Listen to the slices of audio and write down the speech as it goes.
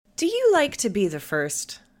Do you like to be the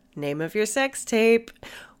first? Name of your sex tape.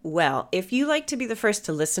 Well, if you like to be the first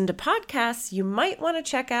to listen to podcasts, you might want to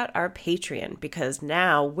check out our Patreon, because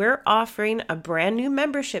now we're offering a brand new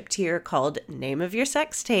membership tier called Name of Your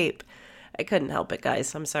Sex Tape. I couldn't help it,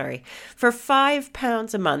 guys. I'm sorry. For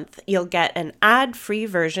 £5 a month, you'll get an ad-free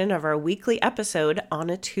version of our weekly episode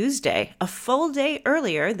on a Tuesday, a full day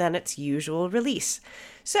earlier than its usual release.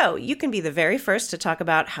 So you can be the very first to talk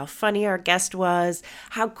about how funny our guest was,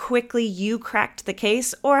 how quickly you cracked the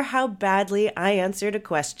case, or how badly I answered a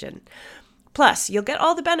question. Plus, you'll get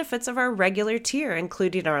all the benefits of our regular tier,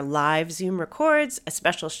 including our live Zoom records, a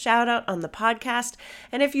special shout out on the podcast,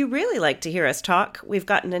 and if you really like to hear us talk, we've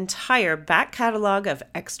got an entire back catalog of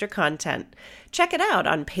extra content. Check it out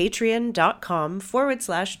on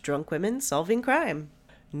patreon.com/drunkwomensolvingcrime.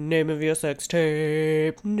 Name of your sex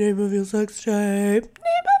tape. Name of your sex tape. Name of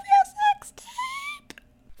your sex tape.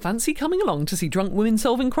 Fancy coming along to see Drunk Women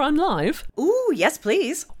Solving Crime live? Ooh, yes,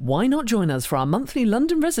 please. Why not join us for our monthly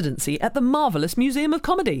London residency at the Marvellous Museum of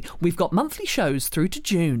Comedy? We've got monthly shows through to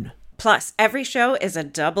June. Plus, every show is a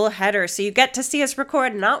double header, so you get to see us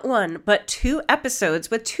record not one, but 2 episodes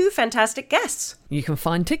with 2 fantastic guests. You can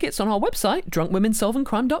find tickets on our website,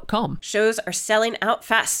 drunkwomensolvingcrime.com. Shows are selling out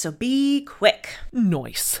fast, so be quick.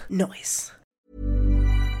 Nice.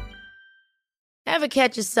 Ever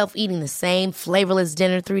catch yourself eating the same flavorless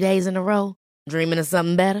dinner 3 days in a row? Dreaming of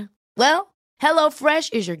something better? Well,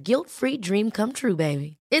 HelloFresh is your guilt-free dream come true,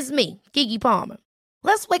 baby. It's me, Keke Palmer.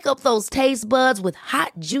 Let's wake up those taste buds with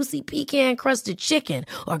hot, juicy pecan-crusted chicken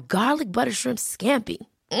or garlic butter shrimp scampi.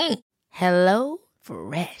 Hello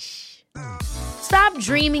Fresh. Stop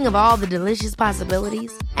dreaming of all the delicious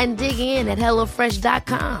possibilities and dig in at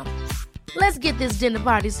HelloFresh.com. Let's get this dinner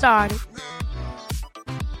party started.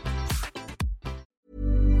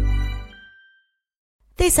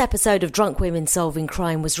 This episode of Drunk Women Solving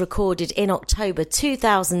Crime was recorded in October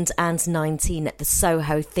 2019 at the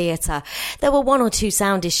Soho Theatre. There were 1 or 2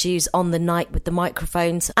 sound issues on the night with the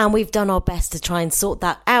microphones, and we've done our best to try and sort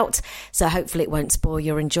that out, so hopefully it won't spoil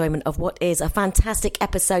your enjoyment of what is a fantastic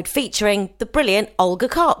episode featuring the brilliant Olga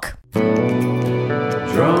Koch.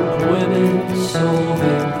 Drunk Women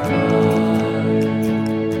Solving Crime.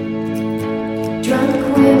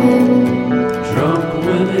 Drunk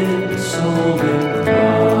women solving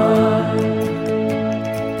crime.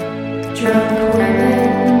 Drunk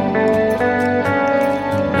women.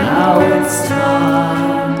 Now it's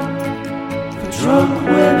time for Drunk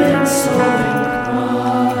Women Solving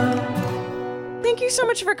Crime. Thank you so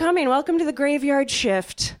much for coming. Welcome to the Graveyard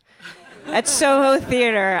Shift at Soho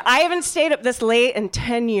Theatre. I haven't stayed up this late in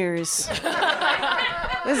 10 years.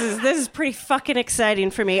 This is pretty fucking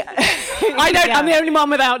exciting for me. I don't. Yeah. I'm the only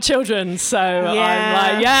one without children, so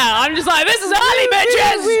I'm just like, this is early,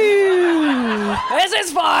 bitches. This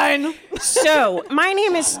is fine. So my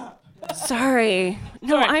name is. Sorry.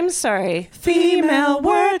 No, I'm sorry. Female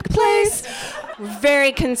workplace.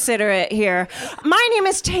 Very considerate here. My name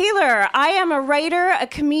is Taylor. I am a writer, a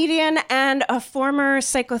comedian, and a former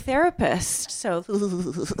psychotherapist. So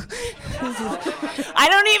I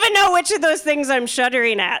don't even know which of those things I'm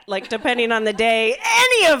shuddering at, like depending on the day.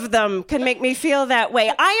 Any of them can make me feel that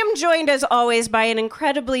way. I am joined as always by an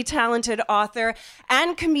incredibly talented author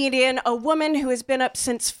and comedian, a woman who has been up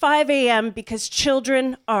since 5 a.m. because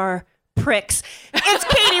children are pricks. It's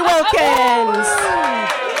Katie Wilkins.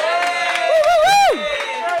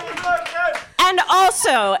 And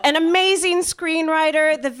also an amazing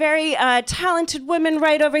screenwriter, the very talented woman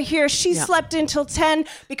right over here. She slept until 10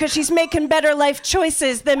 because she's making better life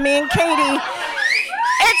choices than me and Katie.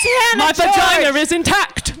 It's Hannah My George. vagina is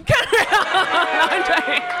intact.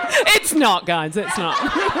 It's not, guys. It's not.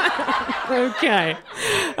 Okay.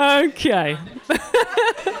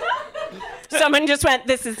 Someone just went,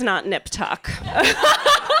 this is not nip talk.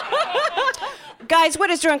 Guys, what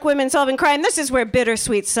is Drunk Women Solving Crime? This is where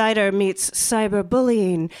bittersweet cider meets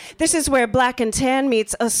cyberbullying. This is where black and tan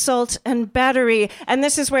meets assault and battery. And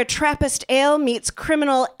this is where Trappist ale meets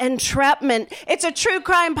criminal entrapment. It's a true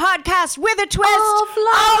crime podcast with a twist of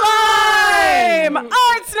lime.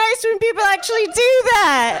 Oh, it's nice when people actually do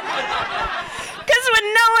that. Because when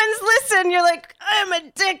no one's listening, you're like, I'm a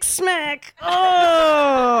dick smack.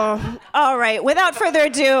 Oh. All right. Without further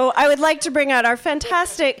ado, I would like to bring out our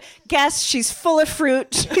fantastic guest. She's full of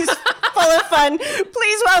fruit. She's full of fun.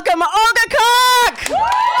 Please welcome Olga Koch. Woo,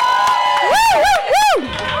 woo, woo.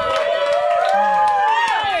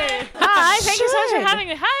 Hi. Thank you so much for having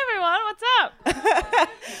me. Hi, everyone. What's up?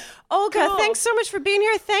 Olga, thanks so much for being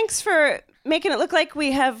here. Thanks for making it look like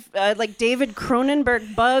we have like David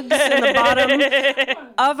Cronenberg bugs in the bottom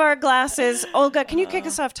of our glasses. Olga, can you kick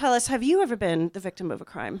us off? Tell us, have you ever been the victim of a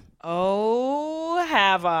crime? Oh,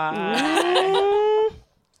 have I?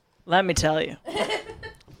 Let me tell you.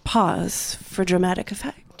 Pause for dramatic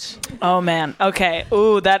effect. Oh, man. Okay.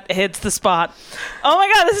 Ooh, that hits the spot. Oh,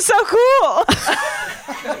 my God. This is so cool.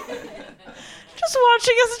 Just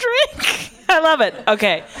watching us drink. I love it.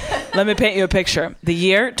 Okay. Let me paint you a picture. The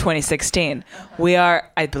year 2016. We are,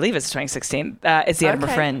 I believe it's 2016. It's the Edinburgh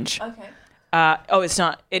Fringe. Okay. It's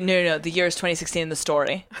not. No. The year is 2016 in the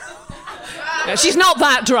story. No, she's not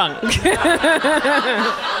that drunk.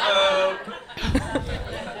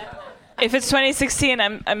 If it's 2016,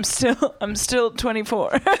 I'm still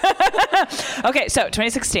 24. Okay, so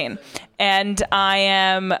 2016, and I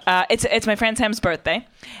am. It's my friend Sam's birthday,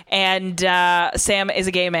 and Sam is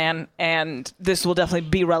a gay man, and this will definitely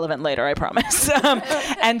be relevant later, I promise.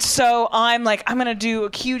 And so I'm like, I'm gonna do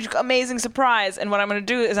a huge, amazing surprise, and what I'm gonna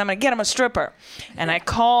do is I'm gonna get him a stripper, and I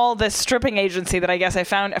call this stripping agency that I guess I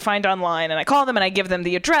find online, and I call them and I give them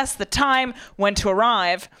the address, the time, when to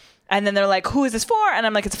arrive. And then they're like, who is this for? And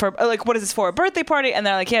I'm like, it's for, like, what is this for? A birthday party? And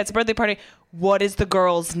they're like, yeah, it's a birthday party. What is the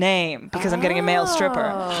girl's name? Because I'm getting a male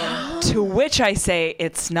stripper. To which I say,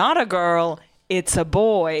 it's not a girl, it's a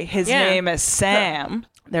boy. His name is Sam.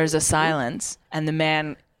 There's a silence. And the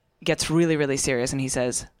man gets really, really serious. And he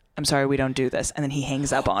says, I'm sorry, we don't do this. And then he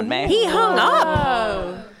hangs up on me. He hung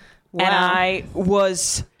up. And I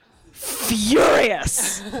was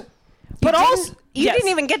furious. But also... You didn't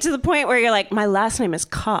even get to the point where you're like, my last name is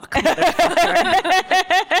Cock. That's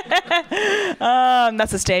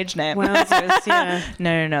a stage name. Wowzers, yeah.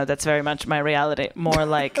 No. That's very much my reality. More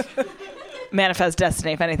like manifest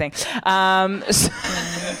destiny, if anything.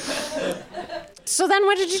 So then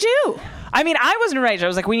what did you do? I mean, I was enraged. I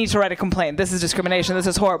was like, we need to write a complaint. This is discrimination. This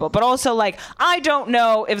is horrible. But also, like, I don't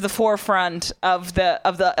know if the forefront of the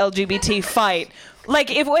LGBT fight,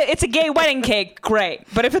 like, if it's a gay wedding cake, great.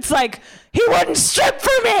 But if it's like, he wouldn't strip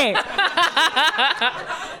for me.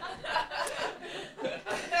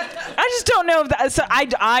 I just don't know if that. So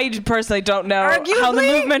I personally don't know how the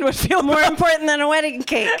movement would feel. More important than a wedding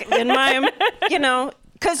cake, in my,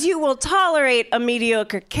 because you will tolerate a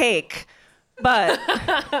mediocre cake, but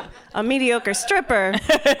a mediocre stripper.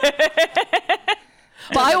 But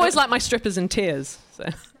I always like my strippers in tears. So.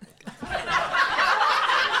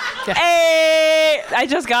 Yeah. Hey, I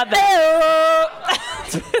just got that.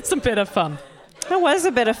 It's a bit of fun. It was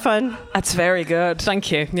a bit of fun. That's very good.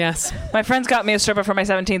 Thank you. Yes. My friends got me a stripper for my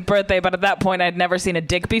 17th birthday, but at that point I'd never seen a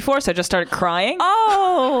dick before, so I just started crying.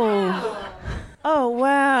 Oh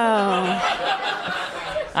wow.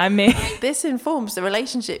 I mean, this informs the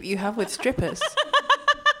relationship you have with strippers.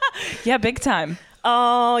 Yeah, big time.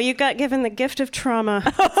 Oh, you got given the gift of trauma.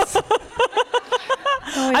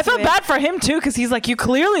 I felt bad for him, too, because he's like, you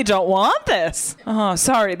clearly don't want this. Oh,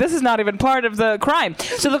 sorry. This is not even part of the crime.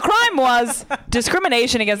 So the crime was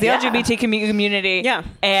discrimination against the LGBT community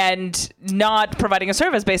and not providing a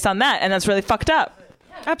service based on that. And that's really fucked up.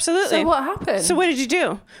 Absolutely. So what happened? So what did you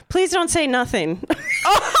do? Please don't say nothing.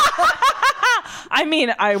 I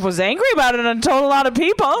mean, I was angry about it and told a lot of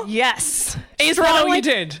people. Yes. Is that what you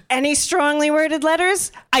did? Any strongly worded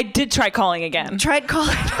letters? I did try calling again. Tried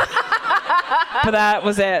calling. But that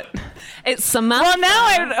was it. It's Samantha. Well,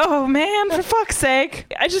 now oh man, for fuck's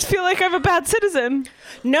sake. I just feel like I'm a bad citizen.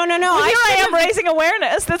 No. Well, here I am raising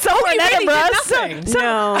awareness. That's all in Edinburgh.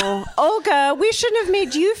 No. Olga, we shouldn't have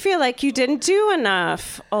made you feel like you didn't do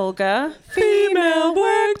enough, Olga. Female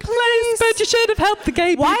workplace, but you should have helped the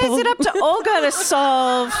gay people. Why is it up to Olga to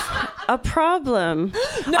solve a problem?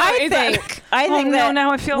 No, I think that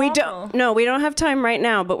now I feel we awful. we don't have time right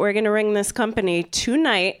now, but we're going to ring this company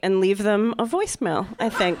tonight and leave them a voicemail, I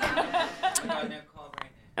think.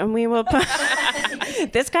 And we will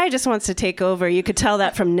this guy just wants to take over. You could tell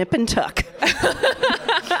that from Nip and Tuck.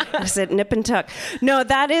 I said Nip and Tuck. No,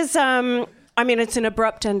 that is I mean, it's an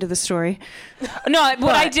abrupt end to the story. No,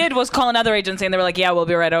 what I did was call another agency and they were like, yeah, we'll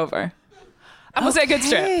be right over. And was it a good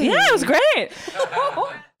strip? Yeah, it was great.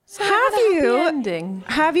 So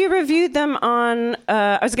have you reviewed them on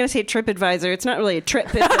I was going to say TripAdvisor. It's not really a trip,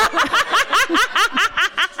 is it?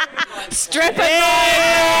 TripAdvisor.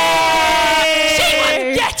 She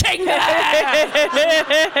was getting there.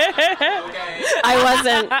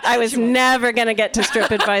 I was never going to get to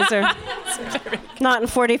TripAdvisor. Not in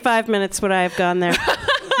 45 minutes would I have gone there.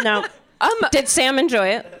 No. Did Sam enjoy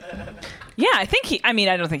it? Yeah, I think I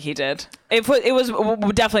don't think he did. It was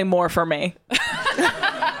definitely more for me.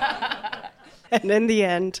 And in the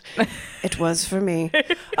end, it was for me.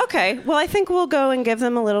 Okay, well, I think we'll go and give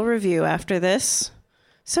them a little review after this.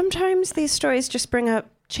 sometimes these stories just bring up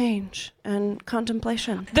change and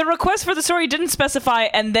contemplation. The request for the story didn't specify,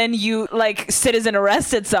 and then you, citizen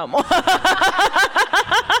arrested someone. Do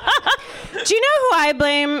you know who I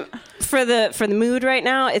blame for the mood right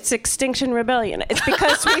now? It's Extinction Rebellion. It's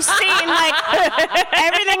because we've seen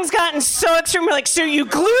everything's gotten so extreme. We're like, so you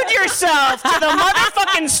glued yourself to the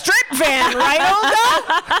motherfucking strip van, right,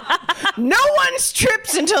 Olga? No one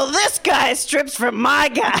strips until this guy strips from my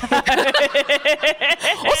guy.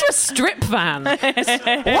 What's a strip van?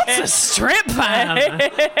 What's a strip van?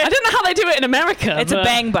 I don't know how they do it in America. It's a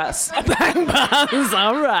bang bus. A bang bus,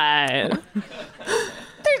 all right.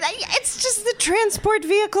 It's just the transport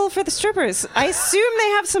vehicle for the strippers. I assume they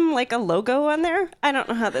have some a logo on there. I don't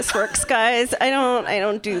know how this works, guys. I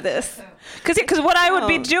don't do this. Because what I would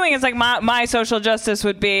be doing is my social justice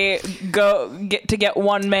would be get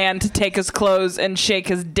one man to take his clothes and shake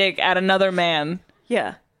his dick at another man.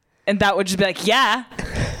 Yeah. And that would just be yeah.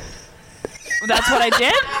 That's what I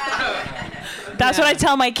did? That's what I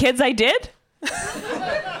tell my kids I did?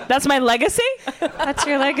 That's my legacy? That's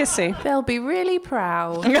your legacy. They'll be really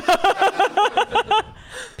proud.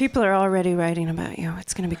 People are already writing about you.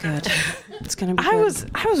 It's going to be good. It's going to be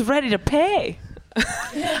good. I was ready to pay. How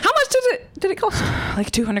much did it cost?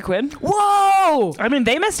 Like 200 quid. Whoa! I mean,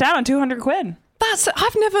 they missed out on 200 quid.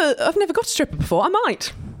 I've never got a stripper before. I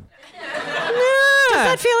might. Does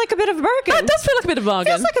that feel like a bit of a bargain? That does feel like a bit of a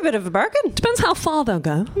bargain. Feels like a bit of a bargain. Depends how far they'll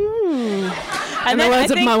go. And In the words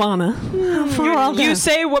of Moana. How far I'll go. You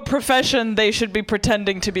say what profession they should be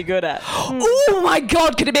pretending to be good at. Oh my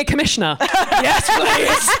God, could it be a commissioner? Yes,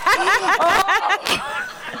 please.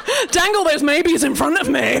 Dangle those maybes in front of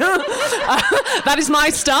me. That is my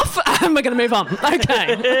stuff, and we're going to move on.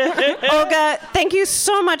 Okay. Olga, thank you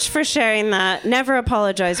so much for sharing that. Never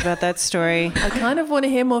apologize about that story. I kind of want to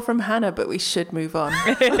hear more from Hannah, but we should move on.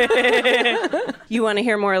 You want to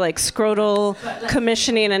hear more scrotal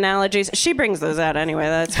commissioning analogies? She brings those out anyway.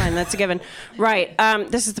 That's fine. That's a given. Right.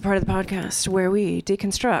 This is the part of the podcast where we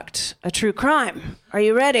deconstruct a true crime. Are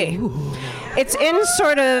you ready? Ooh. It's in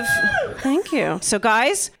sort of... Thank you. So,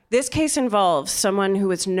 guys, this case involves someone who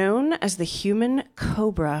is known as the human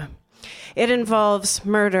cobra. It involves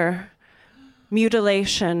murder,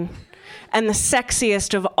 mutilation, and the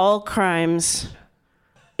sexiest of all crimes,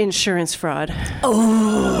 insurance fraud.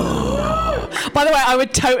 Oh. By the way, I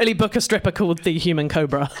would totally book a stripper called the Human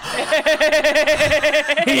Cobra.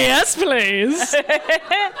 Yes, please.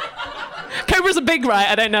 Cobra's are big, right?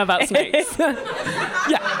 I don't know about snakes. Yeah.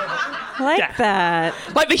 That.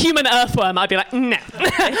 Like the human earthworm, I'd be like, no.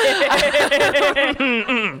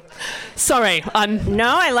 Sorry.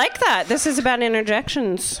 No, I like that. This is about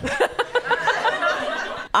interjections.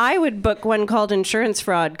 I would book one called insurance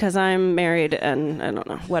fraud because I'm married and I don't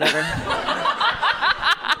know, whatever.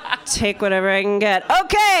 Take whatever I can get.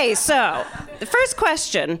 Okay, so the first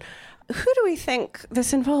question. Who do we think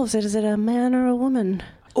this involves? Is it a man or a woman?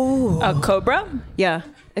 Ooh. A cobra? Yeah,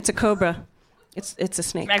 it's a cobra. It's a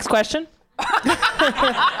snake. Next question.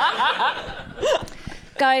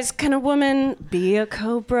 Guys, can a woman be a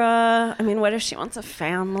cobra? I mean, what if she wants a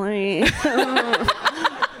family?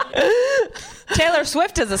 Taylor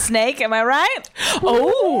Swift is a snake, am I right?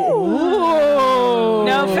 Oh.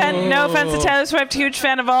 No offense to Taylor Swift, huge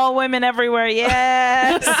fan of all women everywhere,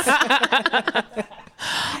 yes.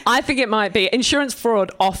 I think it might be. Insurance fraud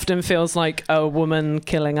often feels like a woman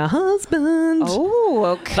killing a husband. Oh,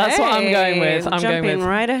 okay. That's what I'm going with. Jumping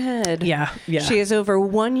right ahead. Yeah. She has over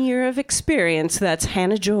 1 year of experience. That's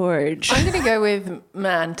Hannah George. I'm going to go with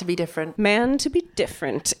man to be different. Man to be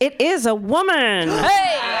different. It is a woman.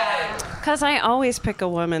 Hey! Because I always pick a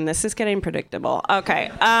woman. This is getting predictable. Okay.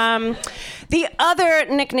 The other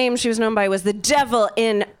nickname she was known by was the Devil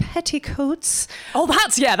in Petticoats. Oh,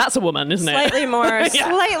 that's a woman, isn't it? Slightly more gendered.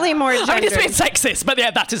 I mean, it's a bit sexist, but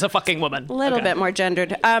yeah, that is a fucking woman. A little bit more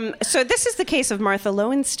gendered. So this is the case of Martha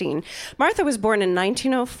Lowenstein. Martha was born in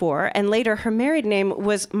 1904, and later her married name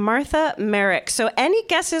was Martha Merrick. So any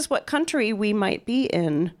guesses what country we might be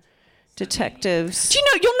in? Detectives. Do you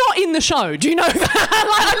know you're not in the show? Do you know that?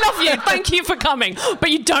 I love you. Thank you for coming,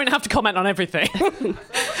 but you don't have to comment on everything.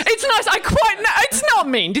 It's nice. It's not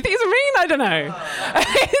mean. Do you think it's mean? I don't know.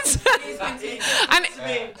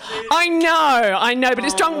 I know, but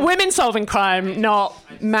it's drunk women solving crime, not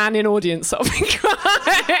man in audience solving crime.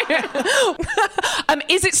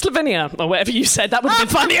 Is it Slovenia or whatever you said? That would have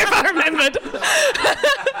been funny if I remembered.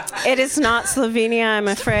 It is not Slovenia, I'm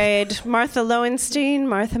afraid. Martha Lowenstein,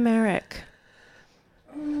 Martha Merrick.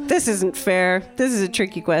 This isn't fair. This is a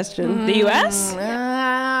tricky question. The U.S.?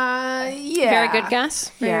 Yeah. Very good guess.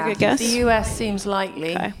 Very good guess. The U.S. seems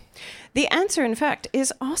likely. Okay. The answer, in fact,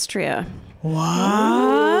 is Austria.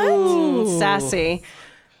 What? Sassy.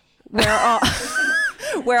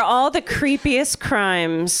 Where all the creepiest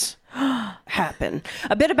crimes happen.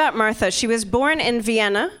 A bit about Martha. She was born in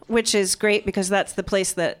Vienna, which is great because that's the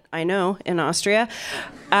place that I know in Austria.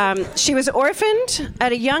 She was orphaned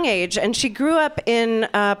at a young age, and she grew up in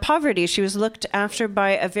poverty. She was looked after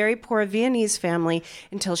by a very poor Viennese family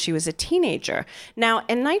until she was a teenager. Now,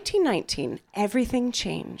 in 1919, everything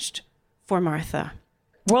changed for Martha.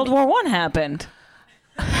 World War I happened.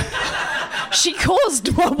 She caused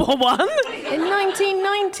World War I? In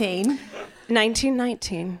 1919?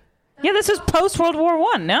 1919. Yeah, this was post World War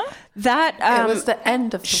I, no? That It was the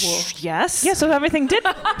end of the war. yes. Yeah, so everything did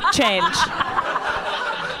change.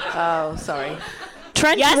 Oh, sorry.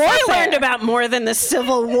 Trench Yes, warfare. I learned about more than the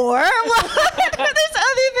Civil War. What? There's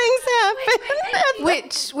other things happen.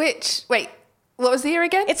 Wait, what was the year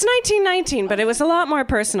again? It's 1919, but it was a lot more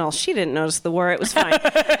personal. She didn't notice the war. It was fine.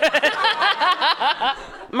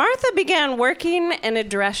 Martha began working in a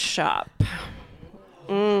dress shop.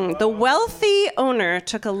 The wealthy owner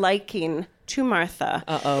took a liking to Martha.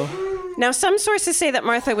 Uh-oh. Now, some sources say that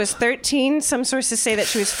Martha was 13. Some sources say that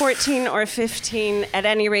she was 14 or 15. At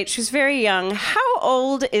any rate, she was very young. How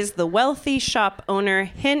old is the wealthy shop owner?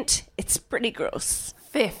 Hint, it's pretty gross.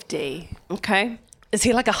 50. Okay. Is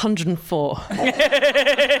he like 104?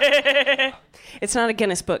 It's not a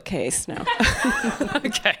Guinness Book case, no.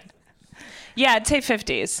 Okay. Yeah, I'd say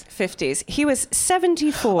 50s. 50s. He was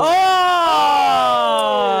 74. Oh!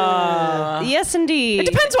 Yes, indeed. It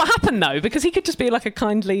depends what happened, though, because he could just be like a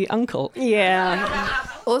kindly uncle. Yeah.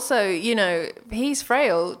 Also, he's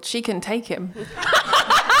frail. She can take him.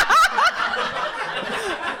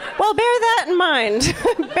 Well, bear that in mind.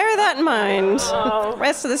 Bear that in mind.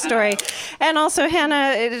 Rest of the story. And also,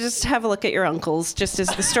 Hannah, just have a look at your uncles, just as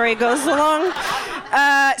the story goes along.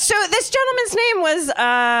 So this gentleman's name was,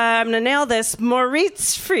 I'm going to nail this,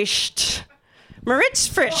 Moritz Frischt. Moritz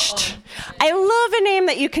Frischt. I love a name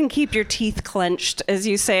that you can keep your teeth clenched as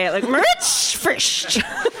you say it, like Moritz Frischt.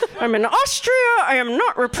 I'm in Austria. I am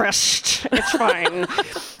not repressed. It's fine.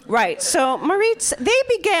 Right. So Moritz, they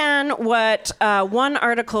began what one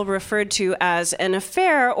article referred to as an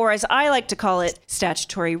affair, or as I like to call it,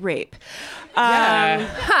 statutory rape.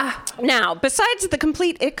 Now, besides the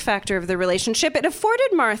complete ick factor of the relationship, it afforded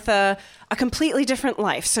Martha a completely different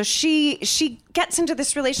life. So she gets into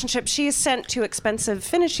this relationship. She is sent to expensive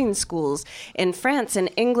finishing schools in France and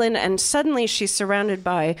England, and suddenly she's surrounded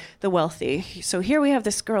by the wealthy. So here we have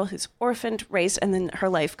this girl who's orphaned, raised, and then her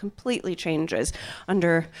life completely changes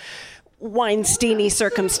under Weinstein-y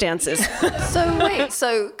circumstances.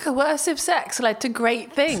 So coercive sex led to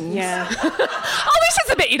great things. Yeah. Oh, this is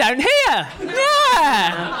the bit you don't hear.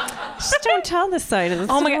 Yeah. Just don't tell the side of the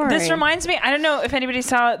story. Oh my God, this reminds me, I don't know if anybody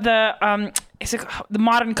saw the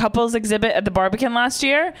Modern Couples exhibit at the Barbican last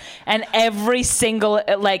year, and every single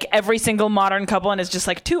modern couple, and it's just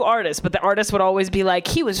like two artists, but the artist would always be like,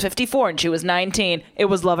 he was 54 and she was 19. It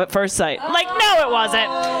was love at first sight. Like, no, it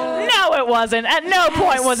wasn't. No, it wasn't. At no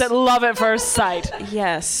point was it love at first sight.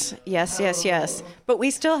 Yes. But we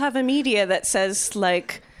still have a media that says,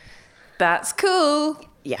 like, That's cool.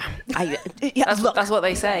 yeah. That's what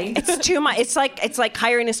they say. It's too much. It's like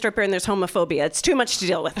hiring a stripper and there's homophobia. It's too much to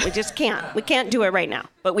deal with. We just can't. We can't do it right now,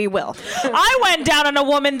 but we will. I went down on a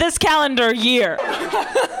woman this calendar year.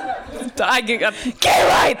 Gay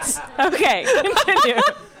rights. Okay, continue.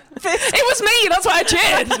 It was me. That's why I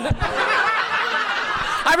cheered.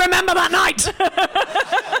 I remember that night.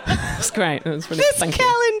 It's great. It was really thank you.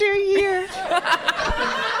 Calendar year.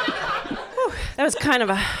 Whew, that was kind of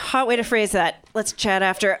a hot way to phrase that. Let's chat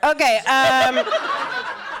after. Okay.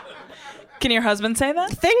 Can your husband say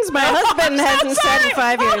that? Things my husband hasn't said in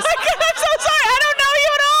 5 years. Oh my God, I'm so sorry. I don't know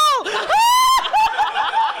you at all.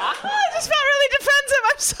 I just felt really defensive.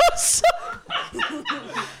 I'm so sorry.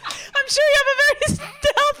 I'm sure you have a very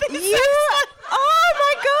healthy sex life. Oh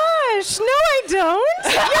my gosh. No, I don't.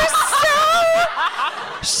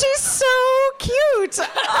 She's so cute.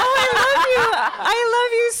 Oh, I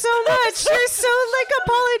love you so much. You're so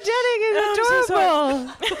apologetic and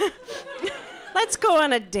adorable. Let's go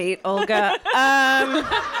on a date, Olga.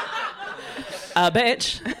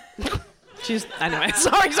 Bitch. Anyway,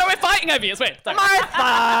 sorry, so we're fighting over you. It's weird. Sorry.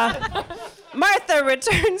 Martha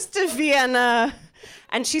returns to Vienna,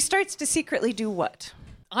 and she starts to secretly do what?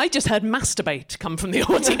 I just heard masturbate come from the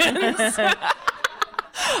audience.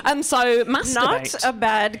 And so, masturbate. Not a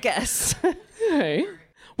bad guess. Hey.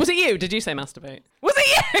 Was it you? Did you say masturbate? Was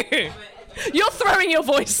it you? You're throwing your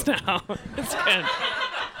voice now. It's good.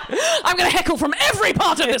 I'm going to heckle from every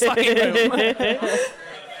part of this fucking room.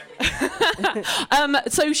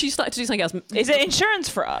 So she started to do something else. Is it insurance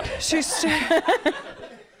fraud?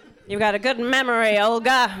 You've got a good memory,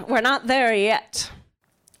 Olga. We're not there yet.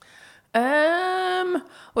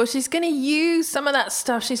 Well, she's going to use some of that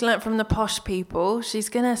stuff she's learnt from the posh people. She's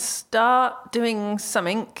going to start doing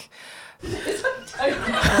something. But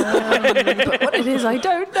what it is, I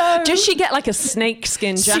don't know. Does she get like a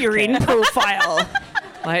snakeskin jacket? Syrian profile.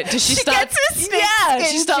 Like, does she start? gets a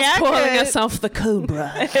snakeskin she starts jacket. pouring herself the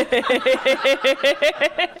cobra.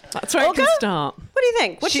 That's where Olga? it can start. What do you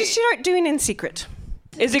think? What should she start doing in secret?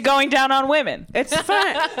 Is it going down on women? It's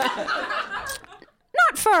fun.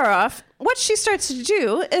 Not far off. What she starts to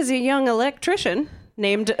do is a young electrician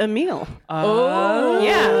named Emil. Oh.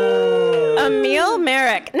 Yeah. Emil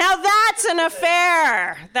Merrick. Now that's an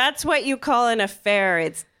affair. That's what you call an affair.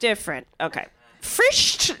 It's different. Okay.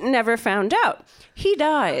 Frisch never found out. He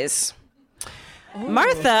dies.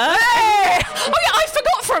 Martha. Hey! Oh yeah, I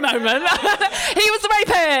forgot for a moment. He was the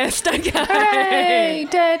rapist. Okay. Hooray,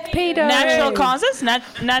 dead pedo. Natural causes?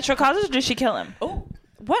 Natural causes, or did she kill him? Oh,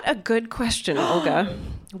 what a good question, Olga.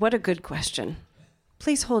 What a good question.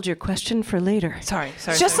 Please hold your question for later. Sorry.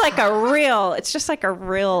 It's just like a real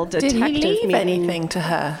detective Did he leave meeting. anything to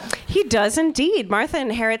her? He does indeed. Martha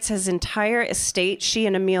inherits his entire estate. She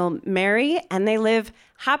and Emil marry, and they live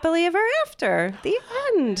happily ever after. The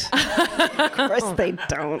end. Of course they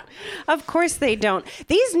don't. Of course they don't.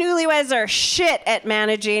 These newlyweds are shit at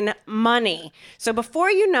managing money. So before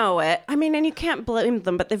you know it, I mean, and you can't blame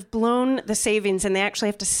them, but they've blown the savings and they actually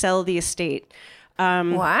have to sell the estate.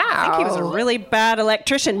 Wow. I think he was a really bad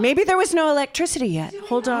electrician. Maybe there was no electricity yet.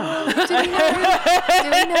 Hold on.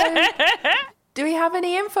 Do we have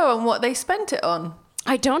any info on what they spent it on?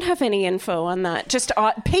 I don't have any info on that. Just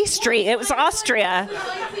pastry. It was Austria.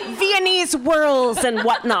 Viennese whirls and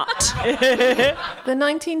whatnot. The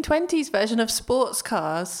 1920s version of sports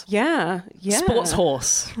cars. Yeah. Sports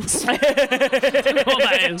horse. What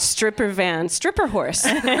that is. Stripper van. Stripper horse.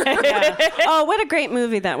 Yeah. Oh, what a great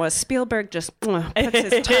movie that was. Spielberg just puts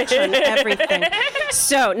his touch on everything.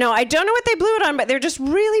 So, no, I don't know what they blew it on, but they're just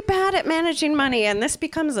really bad at managing money, and this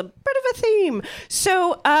becomes a bit of a theme.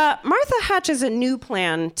 So, Martha hatches a new plan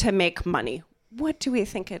to make money. What do we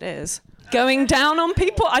think it is? Going down on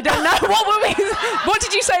people? I don't know. What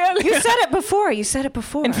did you say earlier? You said it before.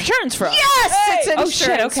 Insurance fraud. Yes, it's Oh, insurance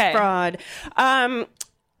shit, okay. fraud.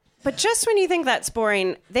 But just when you think that's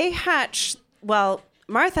boring,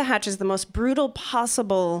 Martha hatches the most brutal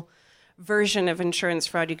possible version of insurance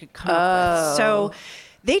fraud you could come up with. So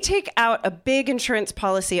they take out a big insurance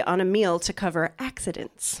policy on Emil to cover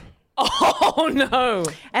accidents. Oh, no.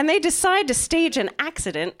 And they decide to stage an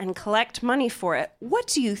accident and collect money for it. What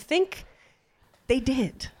do you think they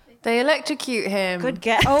did? They electrocute him. Good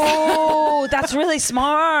guess. Oh, that's really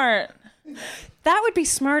smart. That would be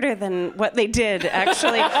smarter than what they did,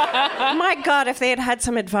 actually. My God, if they had had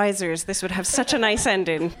some advisors, this would have such a nice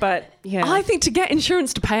ending. But, yeah. I think to get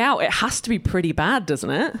insurance to pay out, it has to be pretty bad, doesn't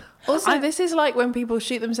it? Also, this is like when people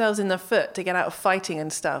shoot themselves in the foot to get out of fighting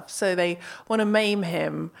and stuff. So they want to maim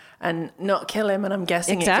him and not kill him, and I'm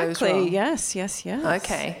guessing it goes wrong. Yes.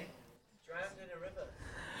 Okay.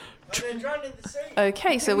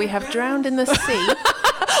 Okay, so we have drowned in the sea.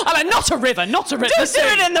 I mean, not a river. Don't do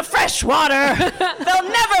it in the fresh water. They'll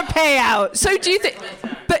never pay out. So do you think...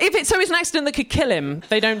 But if it's an accident that could kill him,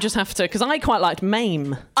 they don't just have to... Because I quite liked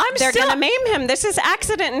maim. They're going to maim him. This is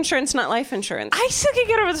accident insurance, not life insurance. I still can't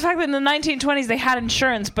get over the fact that in the 1920s they had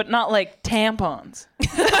insurance, but not like tampons. They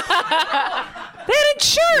had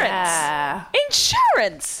insurance. Yeah.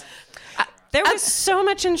 Insurance. There was so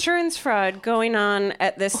much insurance fraud going on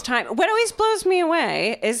at this time. What always blows me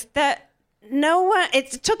away is that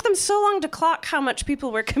it took them so long to clock how much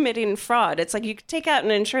people were committing fraud. It's like you could take out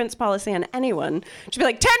an insurance policy on anyone. Just be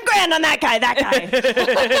like, 10 grand on that guy.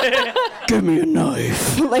 Give me a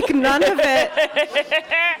knife. Like none of it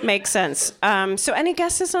makes sense. So any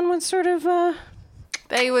guesses on what sort of...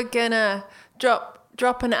 They were gonna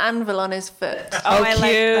drop an anvil on his foot. Oh, I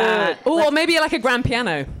like that. Oh, or maybe like a grand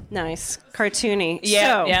piano. Nice. Cartoony.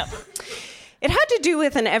 Yeah. It had to do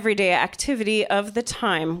with an everyday activity of the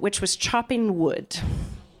time, which was chopping wood.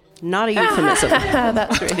 Not a euphemism.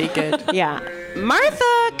 That's really good. Yeah.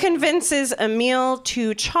 Martha convinces Emil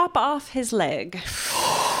to chop off his leg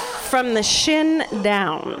from the shin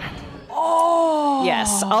down. Oh.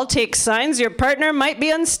 Yes, I'll take signs your partner might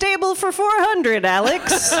be unstable for 400,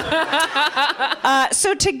 Alex.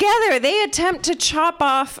 So together, they attempt to chop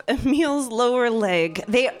off Emil's lower leg.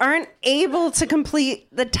 They aren't able to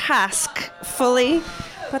complete the task fully,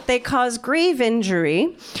 but they cause grave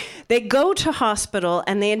injury. They go to hospital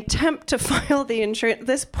and they attempt to file the insurance.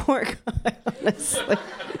 This poor guy, honestly.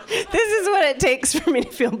 This is what it takes for me to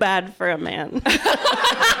feel bad for a man.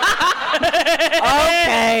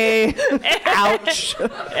 Okay. Ouch.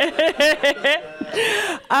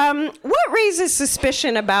 What raises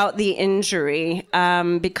suspicion about the injury?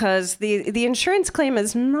 Because the insurance claim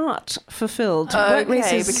is not fulfilled. What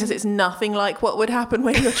raises... because it's nothing like what would happen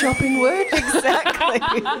when you're chopping wood. Exactly.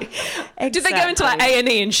 Did they go into like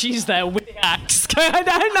A&E and she's there with the axe? I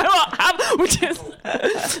don't know what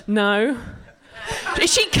happened. No.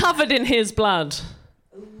 Is she covered in his blood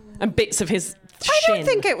and bits of his shin? I don't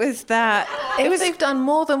think it was that. If they've done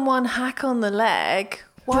more than one hack on the leg,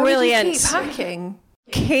 why Brilliant. would you keep hacking?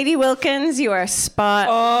 Katie Wilkins, you are spot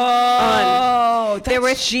on. That's there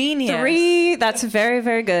were genius. 3. That's very,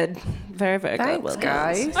 very good. Very, very good. Thanks, Wilkins.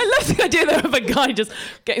 guys. I love the idea though of a guy just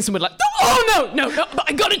getting some wood like, oh no, but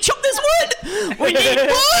I gotta chop this wood. We need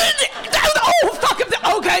wood. Oh fuck,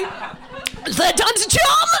 okay. 3rd time's a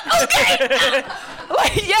charm. Okay.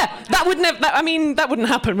 Like, yeah, that would never. That wouldn't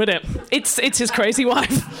happen, would it? It's his crazy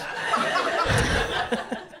wife.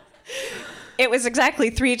 It was exactly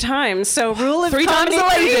 3 times. So rule of 3 times a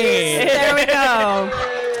lady. There we go.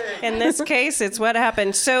 In this case, it's what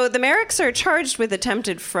happened. So the Merricks are charged with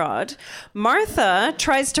attempted fraud. Martha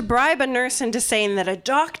tries to bribe a nurse into saying that a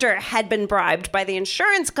doctor had been bribed by the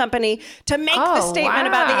insurance company to make the statement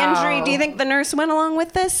about the injury. Do you think the nurse went along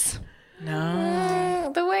with this?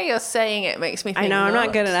 No. The way you're saying it makes me think I know, I'm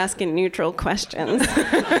not good at asking neutral questions.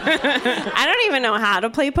 I don't even know how to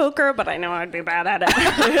play poker, but I know I'd be bad at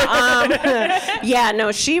it. Yeah,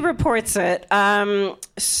 no, she reports it.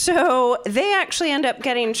 So they actually end up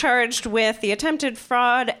getting charged with the attempted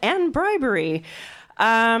fraud and bribery.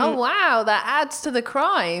 Oh, wow. That adds to the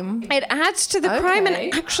crime. It adds to the crime.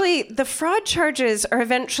 And actually, the fraud charges are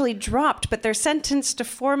eventually dropped, but they're sentenced to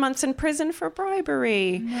 4 months in prison for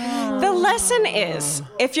bribery. No. The lesson is,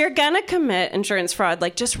 if you're going to commit insurance fraud,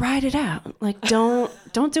 like, just ride it out. Like, don't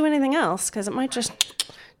do anything else, because it might just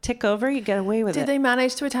tick over. You get away with it. Did they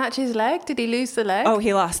manage to attach his leg? Did he lose the leg? Oh,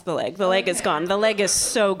 he lost the leg. The leg is gone. The leg is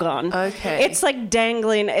so gone. Okay. It's like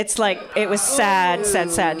dangling. It's like, it was sad.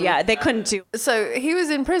 Yeah, they couldn't do. So he was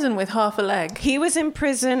in prison with half a leg? He was in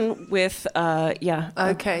prison with,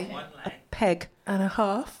 Okay. a peg. And a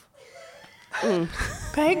half?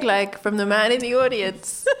 Peg leg from the man in the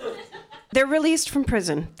audience. They're released from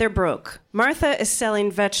prison. They're broke. Martha is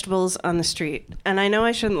selling vegetables on the street. And I know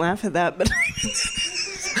I shouldn't laugh at that, but...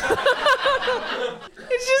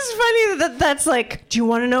 It's just funny that's like, do you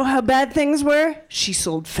want to know how bad things were? She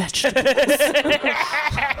sold vegetables.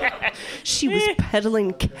 She was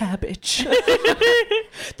peddling cabbage.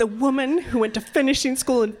 The woman who went to finishing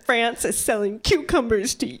school in France is selling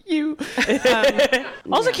cucumbers to you.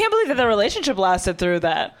 Also, can't believe that the relationship lasted through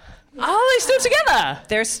that. Oh, they're still together.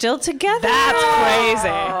 They're still together. That's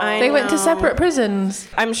crazy. They went to separate prisons.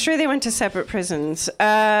 I'm sure they went to separate prisons.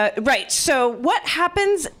 Right. So what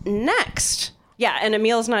happens next? Yeah, and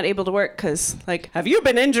Emil's not able to work because, like, have you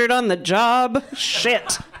been injured on the job?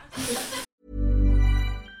 Shit.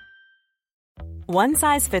 One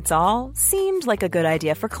size fits all seemed like a good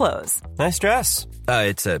idea for clothes. Nice dress.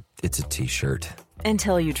 It's a t-shirt.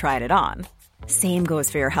 Until you tried it on. Same goes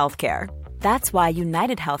for your healthcare. That's why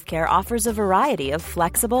United Healthcare offers a variety of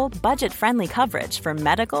flexible, budget-friendly coverage for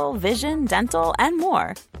medical, vision, dental, and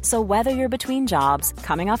more. So whether you're between jobs,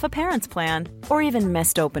 coming off a parent's plan, or even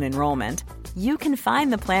missed open enrollment, you can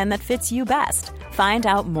find the plan that fits you best. Find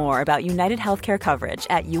out more about United Healthcare coverage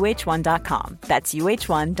at uh1.com. That's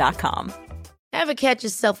uh1.com. Ever catch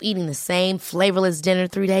yourself eating the same flavorless dinner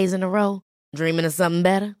 3 days in a row? Dreaming of something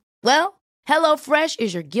better? Well, HelloFresh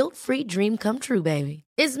is your guilt-free dream come true, baby.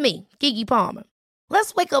 It's me, Keke Palmer.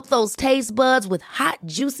 Let's wake up those taste buds with hot,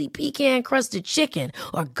 juicy pecan-crusted chicken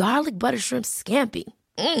or garlic butter shrimp scampi.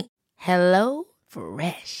 Hello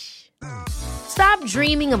Fresh. Stop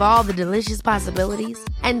dreaming of all the delicious possibilities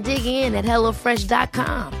and dig in at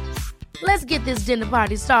HelloFresh.com. Let's get this dinner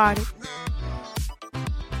party started.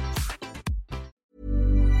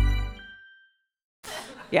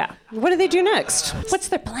 Yeah. What do they do next? What's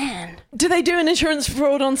their plan? Do they do an insurance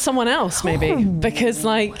fraud on someone else, maybe? Because,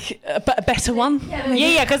 like, a better one?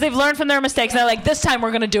 Yeah, because they've learned from their mistakes. They're like, this time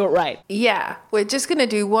we're going to do it right. Yeah, we're just going to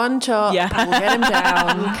do one chop. Yeah. We'll get him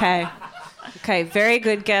down. Okay, very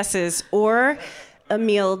good guesses. Or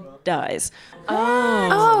Emil dies.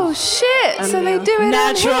 Oh, shit. So they do it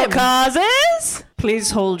Natural on him. causes?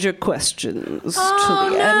 Please hold your questions Oh,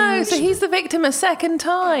 to the no. end. So he's the victim a second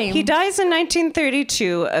time. He dies in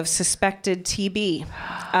 1932 of suspected TB.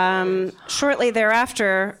 Shortly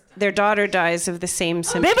thereafter, Their daughter dies of the same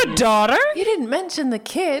symptoms. They have a daughter? You didn't mention the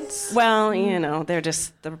kids. Well, you know, they're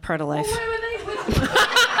part of life.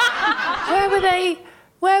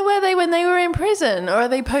 Where were they when they were in prison? Or are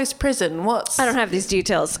they post-prison? I don't have these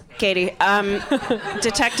details, Katie.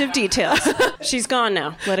 Detective details. She's gone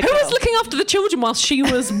now. Let it go. Who was looking after the children while she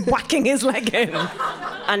was whacking his leg in?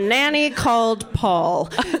 A nanny called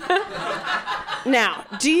Paul. Now,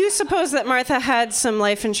 do you suppose that Martha had some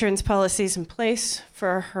life insurance policies in place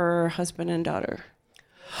for her husband and daughter?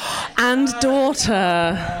 And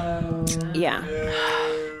daughter. Yeah.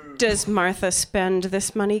 Does Martha spend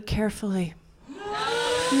this money carefully?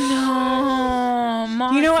 No,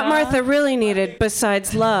 Martha. You know what Martha really needed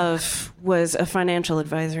besides love was a financial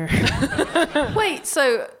advisor. Wait,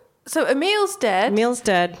 so Emil's dead. Emil's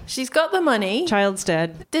dead. She's got the money. Child's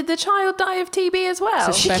dead. Did the child die of TB as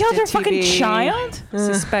well? She killed her fucking child?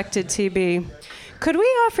 Suspected TB. Could we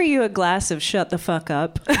offer you a glass of shut the fuck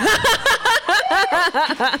up?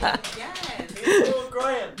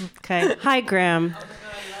 Okay. Hi, Graham.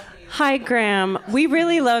 Hi, Graham. We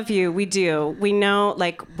really love you. We do. We know,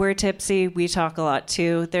 like, we're tipsy. We talk a lot,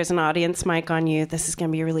 too. There's an audience mic on you. This is going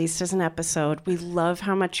to be released as an episode. We love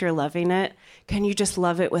how much you're loving it. Can you just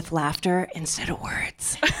love it with laughter instead of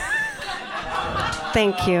words?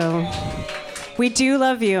 Thank you. We do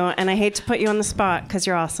love you, and I hate to put you on the spot because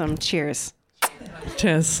you're awesome. Cheers.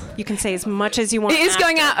 Cheers. You can say as much as you want. It is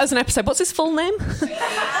going out as an episode. What's his full name?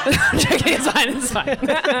 I'm joking. It's fine.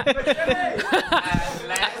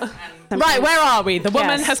 Right, where are we? The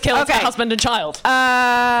woman has killed her husband and child.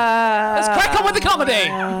 Let's crack on with the comedy.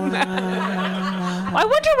 I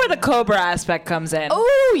wonder where the Cobra aspect comes in.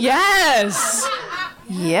 Oh, yes.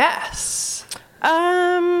 Yes.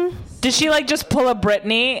 Did she like just pull a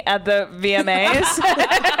Britney at the VMAs?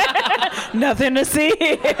 Nothing to see.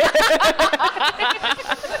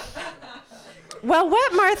 Well,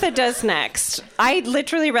 what Martha does next, I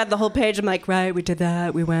literally read the whole page. I'm like, right, we did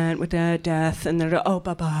that. We went with that death. And then, oh,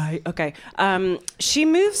 bye-bye. Okay. She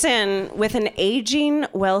moves in with an aging,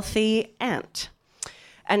 wealthy aunt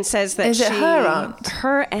and says that Is it her aunt?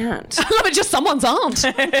 Her aunt. I love it, just someone's aunt.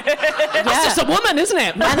 That's just a woman, isn't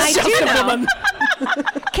it? And I do know.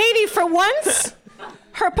 Katie, for once,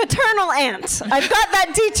 her paternal aunt. I've got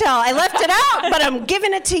that detail. I left it out, but I'm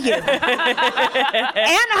giving it to you.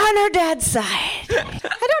 Aunt on her dad's side. I don't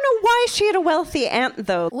know why she had a wealthy aunt,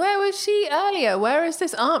 though. Where was she earlier? Where has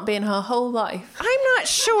this aunt been her whole life? I'm not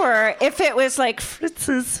sure if it was like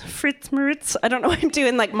Fritz Moritz. I don't know why I'm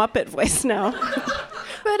doing like Muppet voice now.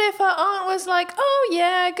 But if her aunt was like, oh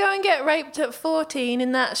yeah, go and get raped at 14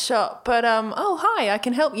 in that shop, but oh hi, I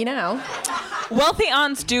can help you now. Wealthy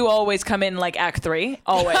aunts do always come in like Act 3.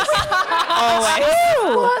 Always. Always.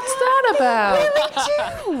 What's that about?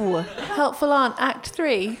 Really do. Helpful Aunt Act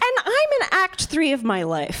 3. And I'm in Act 3 of my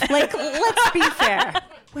life. Like, let's be fair.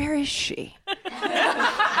 Where is she?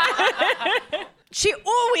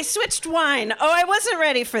 We switched wine. Oh, I wasn't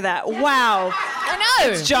ready for that. Wow. I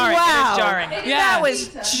know. It's jarring. Wow. It is jarring. Yeah. That was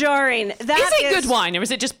jarring. That Is it good wine or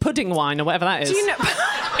is it just pudding wine or whatever that is? Do you know?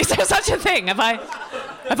 Is there such a thing? Have I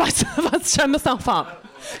shown myself up?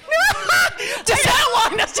 Dessert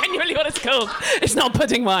wine, that's genuinely what it's called. It's not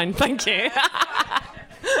pudding wine, thank you.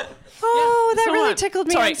 Oh, that So really what? tickled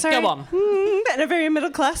me. Sorry, I'm sorry. go on. In a very middle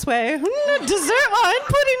class way. Dessert wine,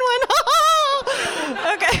 pudding wine.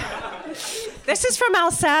 Okay. This is from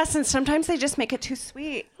Alsace, and sometimes they just make it too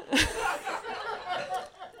sweet.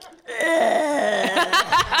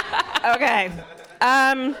 Okay.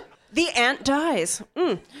 The aunt dies.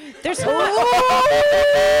 There's This is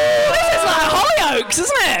like Hollyoaks,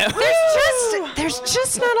 isn't it? There's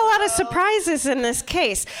just not a lot of surprises in this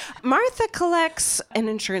case. Martha collects an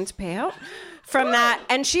insurance payout from that,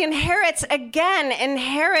 and she inherits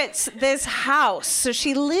this house. So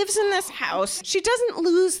she lives in this house. She doesn't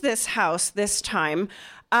lose this house this time,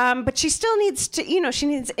 but she still needs to, she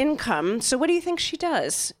needs income. So what do you think she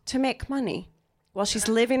does to make money while she's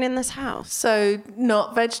living in this house? So,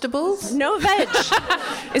 not vegetables? No veg.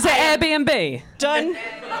 Is it Airbnb? Done.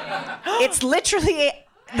 It's literally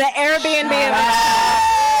the Airbnb.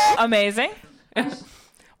 Amazing.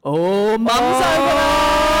 Oh, Mum's over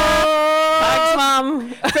there. Thanks, Mum.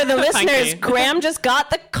 For the listeners, you. Graham just got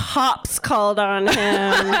the cops called on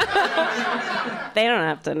him. They don't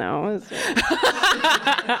have to know.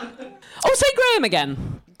 Oh, say Graham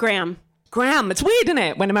again. Graham. Graham. It's weird, isn't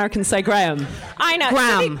it, when Americans say Graham? I know.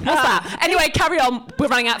 Graham. What's that? Anyway, carry on. We're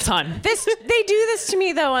running out of time. They do this to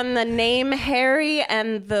me, though, on the name Harry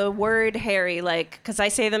and the word Harry, like, because I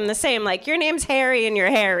say them the same, like, your name's Harry and you're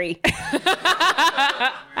Harry.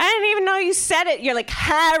 I didn't even know you said it. You're like,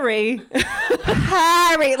 Harry.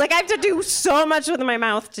 Harry. Like, I have to do so much with my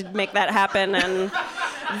mouth to make that happen, and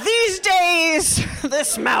these days,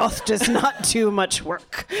 this mouth does not do much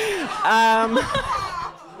work. I'm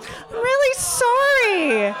really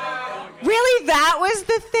sorry. Really, that was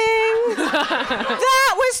the thing?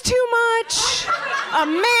 That was too much? A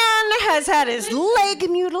man has had his leg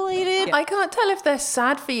mutilated. I can't tell if they're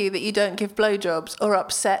sad for you that you don't give blowjobs or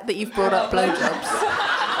upset that you've brought up blowjobs.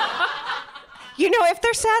 You know, if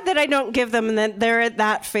they're sad that I don't give them, and then they're at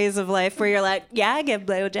that phase of life where you're like, yeah, I give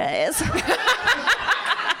blowjobs.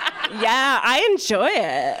 Yeah, I enjoy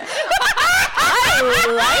it.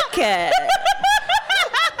 I like it.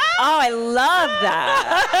 Oh, I love that.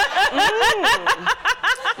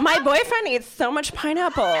 My boyfriend eats so much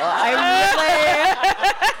pineapple. I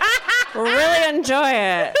really enjoy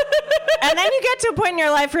it. And then you get to a point in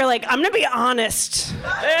your life where you're like, I'm going to be honest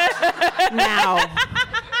now.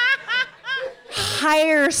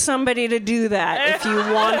 Hire somebody to do that if you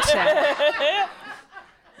want it.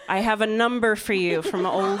 I have a number for you from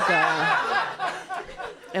Olga.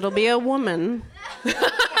 It'll be a woman.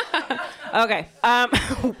 Okay.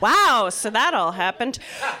 Wow, so that all happened.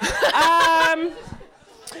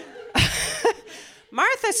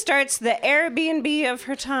 Martha starts the Airbnb of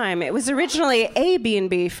her time. It was originally a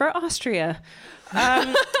B&B for Austria.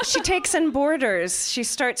 She takes in boarders. She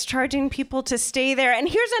starts charging people to stay there. And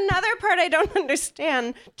here's another part I don't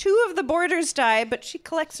understand. 2 of the boarders die, but she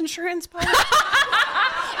collects insurance policies.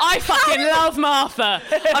 I fucking love Martha,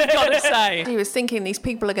 I've got to say. She was thinking these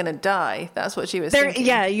people are going to die. That's what she was thinking.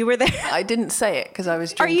 Yeah, you were there. I didn't say it because I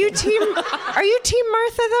was drinking. Are you team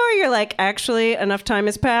Martha, though? Or you're like, actually, enough time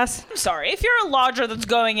has passed? I'm sorry, if you're a lodger that's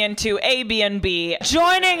going into Airbnb,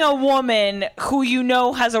 joining a woman who you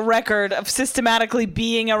know has a record of systematically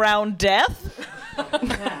being around death,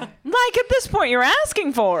 like at this point you're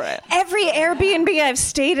asking for it. Every Airbnb I've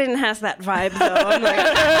stayed in has that vibe, though. I'm like,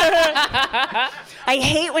 I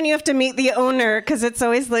hate when you have to meet the owner because it's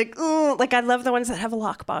always like, ooh, like I love the ones that have a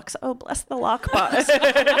lockbox. Oh, bless the lockbox. Just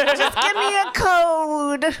give me a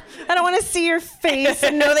code. I don't want to see your face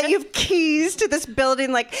and know that you have keys to this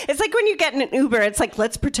building. Like, it's like when you get in an Uber, it's like,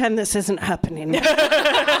 let's pretend this isn't happening.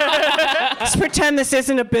 Let's pretend this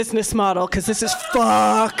isn't a business model because this is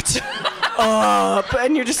fucked up.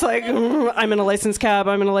 And you're just like, I'm in a licensed cab.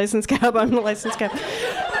 I'm in a licensed cab. I'm in a licensed cab.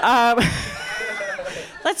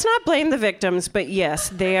 Let's not blame the victims, but yes,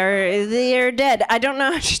 they are dead. I don't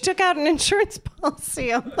know how she took out an insurance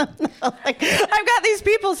policy on them. Like, I've got these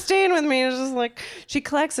people staying with me. It's just like, she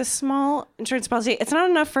collects a small insurance policy. It's not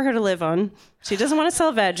enough for her to live on. She doesn't want to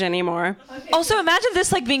sell veg anymore. Also, imagine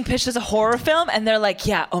this like being pitched as a horror film, and they're like,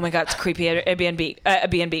 "Yeah, oh my God, it's creepy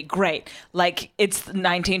Airbnb, great. Like it's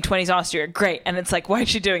 1920s Austria, great." And it's like, "Why is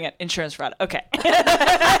she doing it? Insurance fraud." Okay,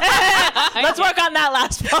 let's work on that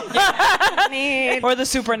last part. Or the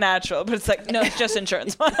supernatural, but it's like, no, it's just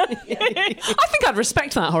insurance. I think I'd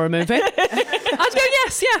respect that horror movie. I'd go,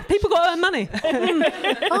 yes, yeah, people got to earn money.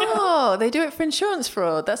 Oh, they do it for insurance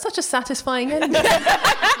fraud. That's such a satisfying ending.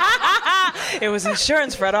 It was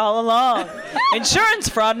insurance fraud all along. Insurance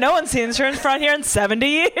fraud? No one's seen insurance fraud here in 70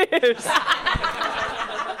 years.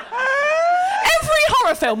 Every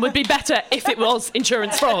horror film would be better if it was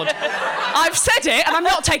insurance fraud. I've said it and I'm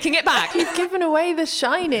not taking it back. You've given away The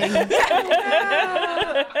Shining.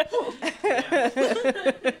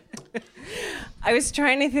 I was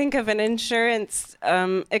trying to think of an insurance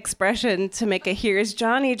expression to make a "Here's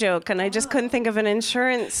Johnny" joke, and I just couldn't think of an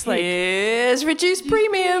insurance like. Here's reduced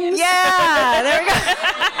premiums. Yeah, there we go.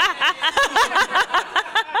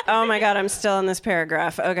 Oh my God, I'm still in this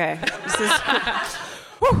paragraph. Okay, this is.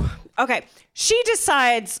 Whew. Okay, she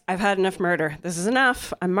decides I've had enough murder. This is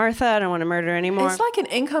enough. I'm Martha. I don't want to murder anymore. It's like an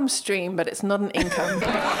income stream, but it's not an income.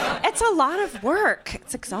 It's a lot of work.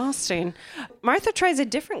 It's exhausting. Martha tries a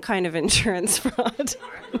different kind of insurance fraud.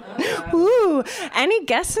 Ooh, any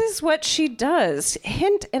guesses what she does?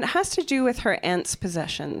 Hint, it has to do with her aunt's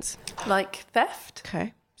possessions. Like theft?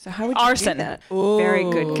 Okay. So how would you arson? do that? Ooh. Very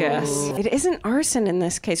good guess. It isn't arson in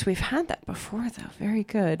this case. We've had that before, though. Very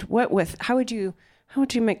good. How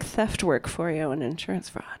would you make theft work for you in insurance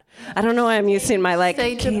fraud? I don't know why I'm using my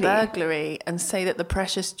Stage a burglary and say that the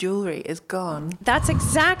precious jewelry is gone. That's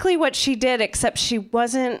exactly what she did, except she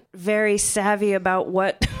wasn't very savvy about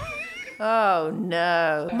what Oh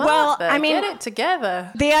no. Well, Martha, I mean- get it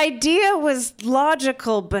together. The idea was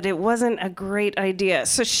logical, but it wasn't a great idea.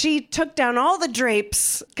 So she took down all the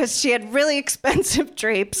drapes because she had really expensive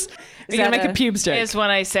drapes. Are you going to make a pubes joke? Is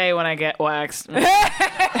when I say when I get waxed. Do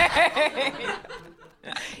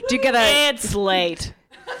you get a... It's late.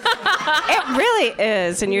 It really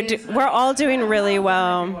is, and we're all doing really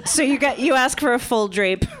well. So you ask for a full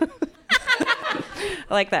drape. I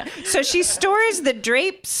like that. So she stores the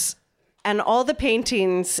drapes and all the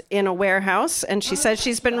paintings in a warehouse, and she says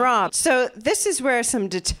she's been robbed. So this is where some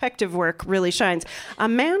detective work really shines. A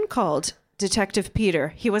man called Detective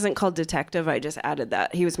Peter. He wasn't called detective. I just added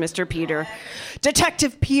that. He was Mr. Peter.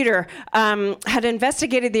 Detective Peter had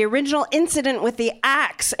investigated the original incident with the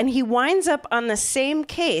axe, and he winds up on the same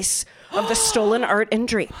case of the stolen art and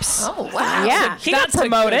drapes. Oh wow. Yeah. He got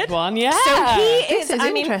promoted. One, yeah. So he This is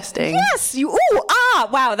interesting. Yes.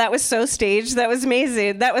 Wow. That was so staged. That was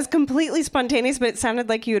amazing. That was completely spontaneous, but it sounded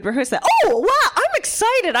like you had rehearsed that. Oh, wow. I'm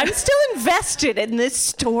excited. I'm still invested in this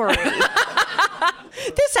story.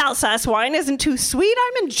 This Alsace wine isn't too sweet.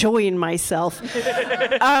 I'm enjoying myself.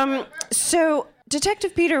 So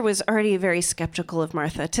Detective Peter was already very skeptical of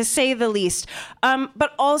Martha, to say the least.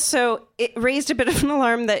 But also, it raised a bit of an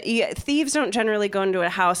alarm that thieves don't generally go into a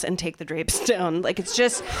house and take the drapes down. Like,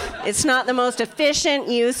 it's not the most efficient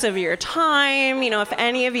use of your time. You know, if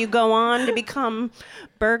any of you go on to become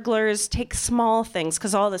burglars, take small things,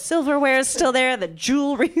 because all the silverware is still there, the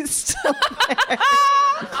jewelry is still there.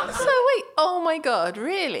 So wait, oh my God,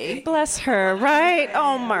 really? Bless her, right?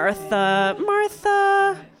 Oh, Martha.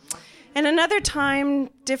 And another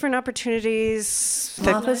time, different opportunities.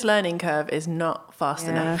 Martha's learning curve is not fast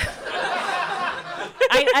enough.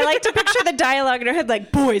 I like to picture the dialogue in her head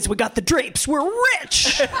like, boys, we got the drapes, we're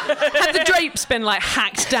rich. Had the drapes been like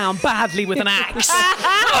hacked down badly with an axe?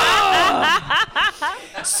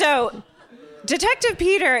 So Detective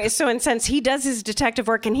Peter is so incensed, he does his detective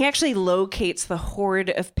work and he actually locates the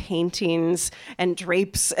hoard of paintings and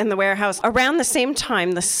drapes in the warehouse. Around the same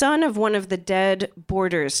time, the son of one of the dead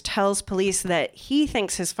boarders tells police that he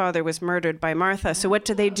thinks his father was murdered by Martha. So what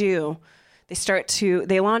do?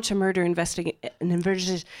 They launch a murder investigation.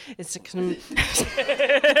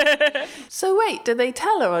 So wait, do they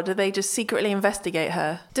tell her or do they just secretly investigate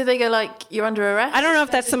her? Do they go like, you're under arrest? I don't know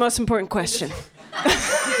if that's the most important question. I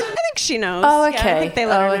think she knows. Oh, okay. Yeah, I think they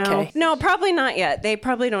let her know. Okay. No, probably not yet. They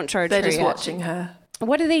probably don't charge They're her just yet. watching her.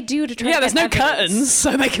 What do they do to try Yeah, to there's get no evidence? curtains,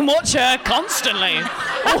 so they can watch her constantly.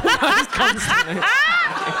 Almost constantly.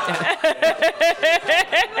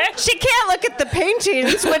 She can't look at the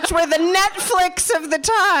paintings, which were the Netflix of the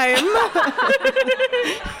time.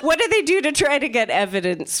 What do they do to try to get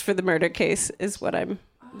evidence for the murder case is what I'm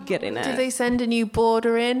getting at. Do they send a new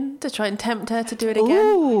boarder in to try and tempt her to do it again?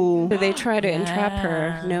 Ooh. Do they try to entrap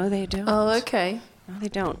her? No, they don't. Oh, okay. No, they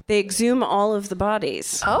don't. They exhume all of the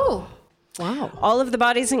bodies. Oh. Wow. All of the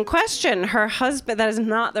bodies in question. Her husband, that is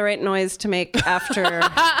not the right noise to make after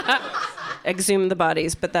exhume the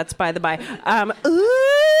bodies, but that's by the by.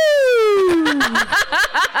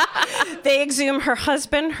 They exhume her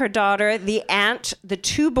husband, her daughter, the aunt, the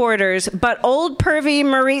two boarders, but old pervy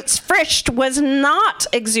Maritz Frischt was not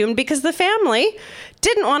exhumed because the family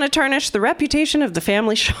didn't want to tarnish the reputation of the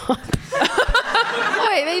family shop.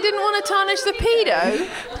 Wait, they didn't want to tarnish the pedo?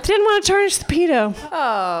 Didn't want to tarnish the pedo.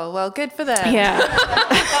 Oh, well, good for them. Yeah.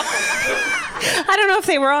 I don't know if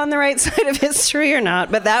they were on the right side of history or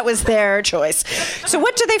not, but that was their choice. So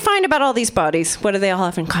what do they find about all these bodies? What do they all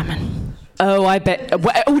have in common? Oh, I bet.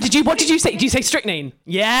 What did you say? Did you say strychnine?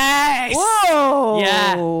 Yes. Whoa.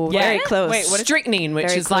 Yeah. Very close. Wait, what is strychnine? Which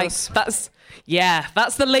Very is close. like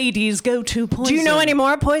that's the ladies' go-to poison. Do you know any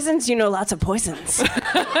more poisons? You know lots of poisons.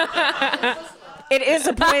 It is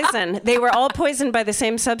a poison. They were all poisoned by the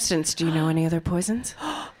same substance. Do you know any other poisons?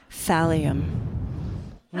 Thallium.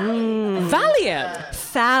 Valium?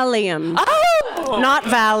 Thallium. Oh! Not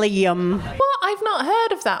Valium. What? I've not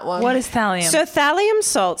heard of that one. What is thallium? So thallium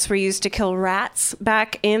salts were used to kill rats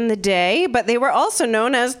back in the day, but they were also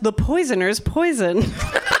known as the poisoner's poison.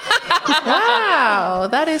 Wow,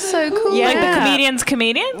 that is so cool. Yeah. Like the comedian's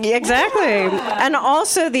comedian? Exactly. And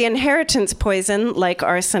also the inheritance poison, like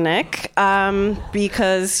arsenic,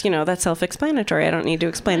 because, that's self-explanatory. I don't need to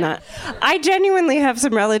explain that. I genuinely have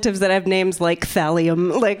some relatives that have names like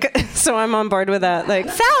thallium, so I'm on board with that. Like,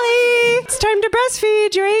 Thally, it's time to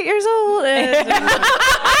breastfeed. You're 8 years old.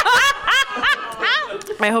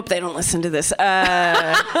 I hope they don't listen to this. You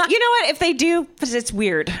know what? If they do, it's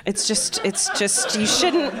weird. It's just you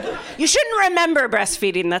shouldn't remember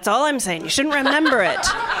breastfeeding. That's all I'm saying. You shouldn't remember it.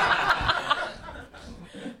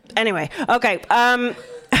 Anyway, okay.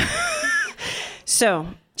 So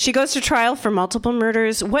She goes to trial for multiple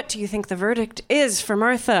murders. What do you think the verdict is for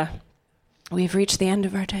Martha? We've reached the end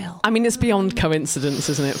of our tale. I mean, it's beyond coincidence,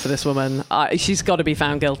 isn't it, for this woman? She's got to be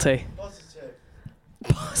found guilty.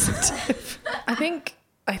 Positive. I think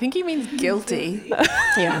he means guilty.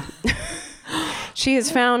 Yeah. She is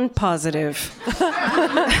found positive.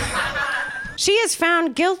 She is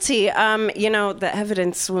found guilty. The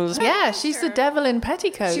evidence was... Yeah, she's the devil in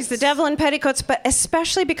petticoats. She's the devil in petticoats, but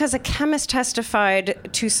especially because a chemist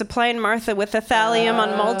testified to supplying Martha with a thallium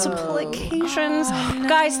on multiple occasions. Oh, no.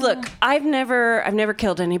 Guys, look, I've never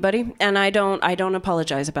killed anybody, and I don't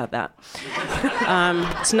apologize about that.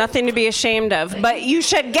 It's nothing to be ashamed of, but you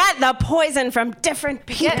should get the poison from different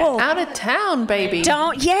people. Get out of town, baby.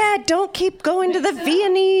 Don't keep going to the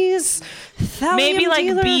Viennese thallium Maybe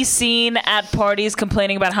dealer. be seen at parties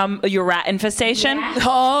complaining about your rat infestation.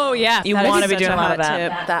 Oh, yeah. You want to be doing a lot of that.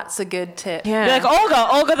 Tip. That's a good tip. Yeah. Be like,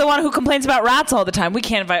 Olga, the one who complains about rats all the time. We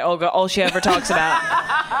can't invite Olga. All she ever talks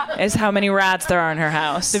about is how many rats there are in her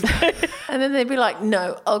house. And then they'd be like,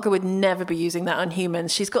 no, Olga would never be using that on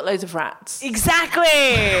humans. She's got loads of rats. Exactly.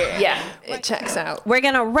 Yeah, it checks out. We're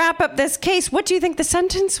going to wrap up this case. What do you think the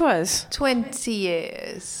sentence was? 20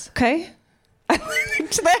 years. Okay.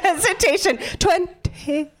 The hesitation.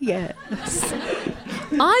 20 years.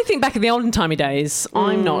 I think back in the olden timey days,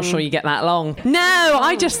 I'm not sure you get that long. No,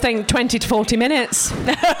 I just think 20 to 40 minutes.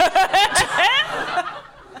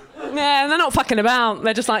 Yeah, they're not fucking about.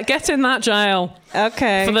 They're just like, get in that jail.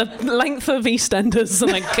 Okay. For the length of EastEnders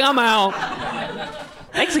and then come out.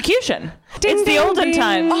 Execution. Ding, it's the ding, olden ding.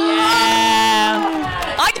 times. Oh.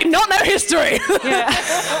 Yeah. I do not know history. Yeah.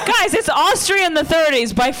 Guys, it's Austria in the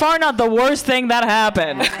 30s. By far not the worst thing that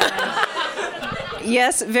happened.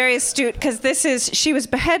 Yes, very astute, because she was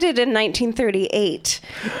beheaded in 1938.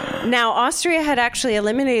 Now, Austria had actually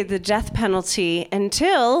eliminated the death penalty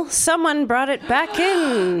until someone brought it back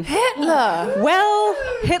in. Hitler. Well,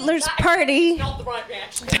 Hitler's party. Not the right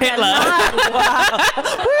reaction. Hitler.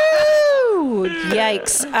 Woo!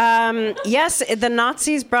 Yikes. Yes, the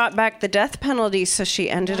Nazis brought back the death penalty, so she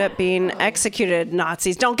ended up being executed.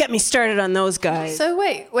 Nazis, don't get me started on those guys. So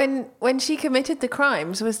wait, when she committed the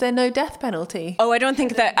crimes, was there no death penalty? Oh, I don't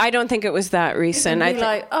think it was that recent. You'd be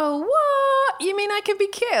like, oh, what? You mean I can be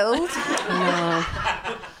killed?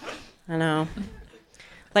 I know.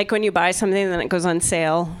 Like when you buy something and then it goes on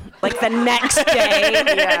sale, like the next day.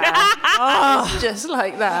 Yeah. Oh, just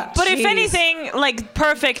like that. But if anything, like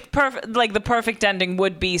the perfect ending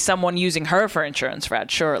would be someone using her for insurance fraud,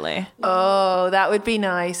 surely. Oh, that would be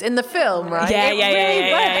nice in the film, right?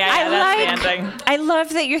 Yeah. That's the ending. I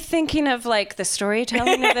love that you're thinking of like the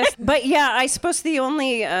storytelling of this. But yeah, I suppose the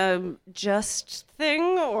only just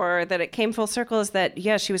thing, or that it came full circle, is that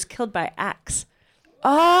she was killed by axe.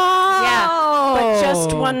 Oh, yeah, but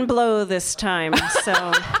just one blow this time. So,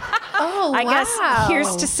 I guess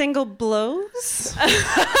here's to single blows.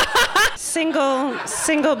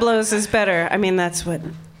 single blows is better. I mean, that's what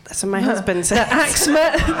my husband says.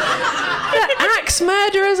 The axe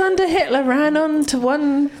murderers under Hitler ran on to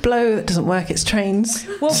one blow. That doesn't work. It's trains.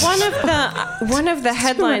 Well, one of the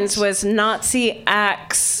headlines was Nazi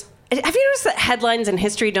axe. Have you noticed that headlines in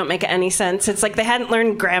history don't make any sense? It's like they hadn't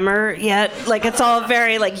learned grammar yet. Like, it's all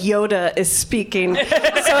very like Yoda is speaking. So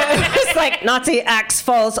it was like Nazi axe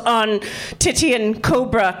falls on Titian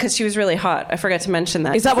Cobra, because she was really hot. I forgot to mention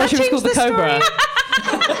that. Is that why she was called the Cobra?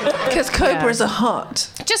 Because cobras are hot.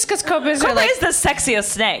 Just because cobras Cobra are like... is the sexiest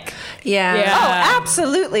snake. Yeah. Oh,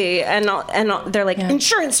 absolutely. And they're like,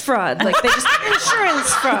 insurance fraud. Like, they just...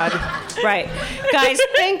 insurance fraud. Right. Guys,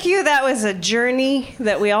 thank you. That was a journey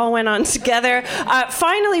that we all went on together.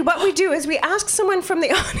 Finally, what we do is we ask someone from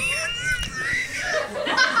the audience.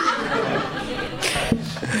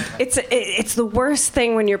 It's the worst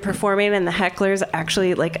thing when you're performing and the heckler's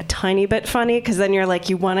actually like a tiny bit funny, because then you're like,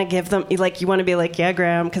 you want to give them, you want to be like, yeah,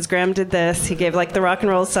 Graham, because Graham did this. He gave like the rock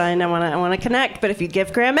and roll sign. I want to connect. But if you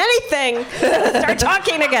give Graham anything, start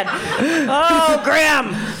talking again. Oh,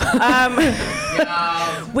 Graham.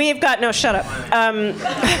 We've got shut up.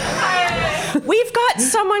 We've got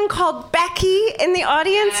someone called Becky in the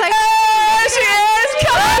audience. There she is.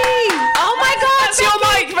 Becky. Oh my God. That's your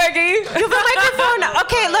mic, Becky. You have a microphone.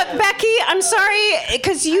 Okay, look, Becky, I'm sorry,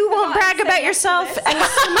 because you won't brag about yourself, and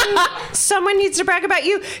someone needs to brag about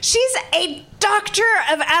you. She's a doctor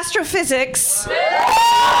of astrophysics. I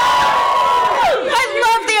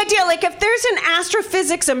love the idea. Like, if there's an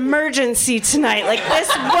astrophysics emergency tonight, like this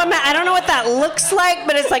woman, I don't know what that looks like,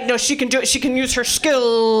 but it's like, no, she can do it. She can use her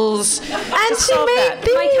skills. And she made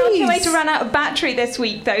these. My calculator ran out of battery this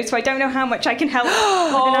week, though, so I don't know how much I can help with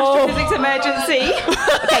an astrophysics emergency.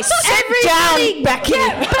 Okay, sit down, Becky.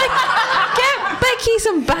 Get Becky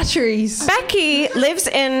some batteries. Becky lives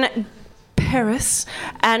in Paris,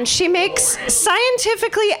 and she makes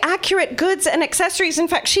scientifically accurate goods and accessories. In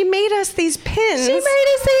fact, she made us these pins. Which are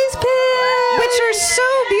so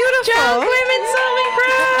beautiful. Drunk Women Solving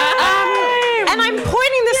Crime. And I'm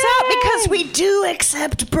pointing this out because we do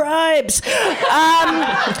accept bribes.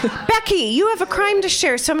 Becky, you have a crime to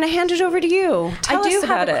share, so I'm going to hand it over to you. Tell I do us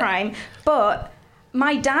about have a it. crime, but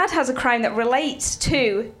my dad has a crime that relates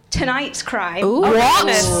to tonight's crime. Ooh. What?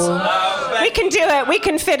 We can do it. We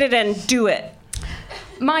can fit it in. Do it.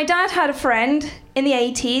 My dad had a friend in the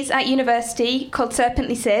 80s at university called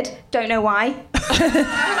Serpently Sid. Don't know why.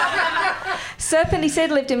 Serpently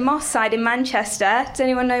Sid lived in Moss Side in Manchester. Does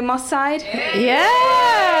anyone know Moss Side?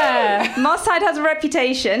 Yeah. Moss Side has a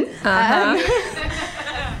reputation.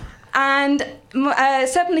 And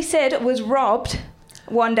Serpently Sid was robbed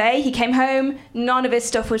one day. He came home, none of his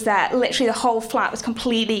stuff was there. Literally the whole flat was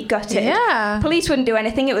completely gutted. Yeah. Police wouldn't do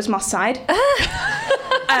anything, it was Moss Side.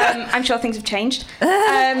 I'm sure things have changed.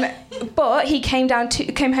 But he came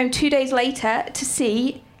home 2 days later to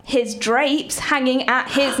see his drapes hanging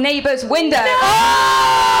at his neighbour's window. Oh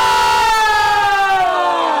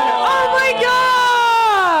my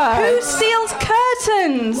God! Who steals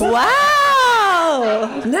curtains?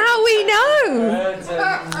 Wow! Now we know.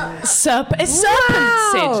 It's Serpent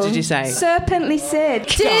Sid, did you say? Serpently Sid.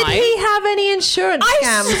 Did he have any insurance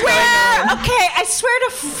scams I swear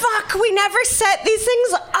to fuck, we never set these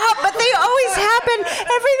things up, but they always happen.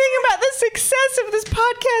 Everything about the success of this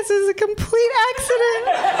podcast is a complete accident.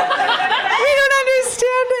 We don't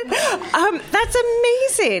understand it. That's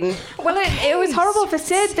amazing. Well, it was horrible for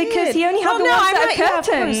Sid because he only had the one set of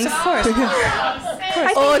curtains. Of course.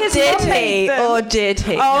 Or did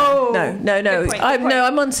he? Oh. No.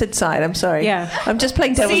 I'm on Sid's side. I'm sorry. Yeah. I'm just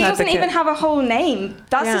playing devil's He advocate. doesn't even have a whole name.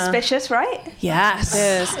 That's suspicious, right?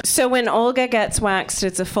 Yes. So when Olga gets waxed,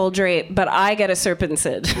 it's a full drape, but I get a Serpent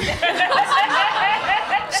Sid. Just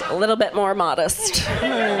a little bit more modest.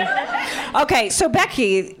 Okay, so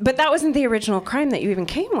Becky, but that wasn't the original crime that you even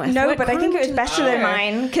came with. No, What but I think it was crime better than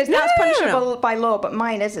mine because that's punishable by law, but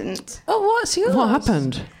mine isn't. Oh, what's yours? What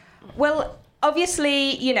happened? Well,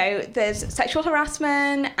 obviously, there's sexual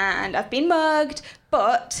harassment and I've been mugged,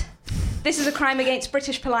 but this is a crime against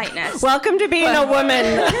British politeness. Welcome to being a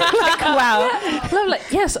woman. Wow. Lovely.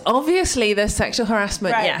 Yes, obviously there's sexual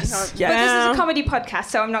harassment. Right. Yes. But this is a comedy podcast,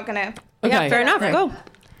 so I'm not going to... Okay. Fair enough. Right. Go.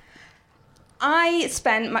 I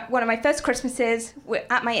spent one of my first Christmases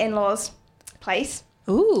at my in-laws' place.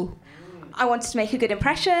 Ooh. I wanted to make a good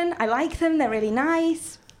impression. I like them. They're really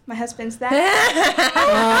nice. My husband's there. Oh,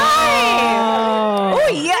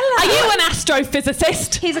 yeah. Are you an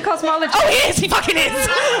astrophysicist? He's a cosmologist. Oh, he is. He fucking is.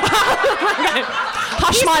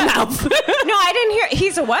 Hush my mouth. No, I didn't hear.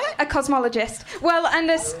 He's a what? A cosmologist. Well,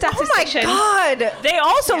 and a Oh, statistician. my God. They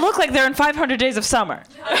also look like they're in 500 Days of Summer.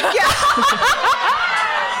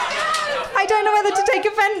 I don't know whether to take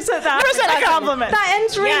offence at that. Never said a compliment. That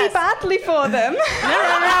ends really badly for them. No.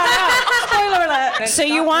 Spoiler alert. So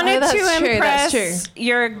you wanted that's to true, impress that's true.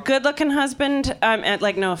 your good-looking husband?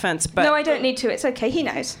 No offense, but No, I don't need to. It's okay. He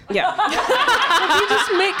knows. yeah. You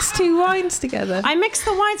just mix two wines together. I mixed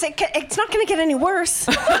the wines. It's not going to get any worse.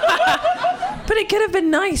 But it could have been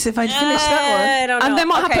nice if I'd finished that I don't know. And then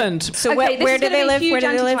what Okay. happened? So Okay, this where is do gonna they be a live? huge Where do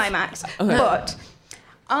they live? anticlimax. But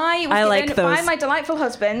I was I like given by those. my delightful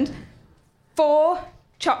husband 4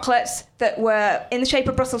 chocolates that were in the shape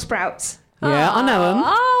of Brussels sprouts. Yeah, I know him.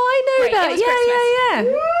 Oh, I know Right, it was that.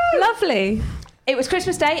 Yeah. Lovely. It was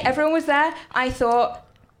Christmas Day. Everyone was there. I thought,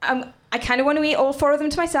 I kind of want to eat all 4 of them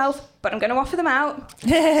to myself, but I'm going to offer them out.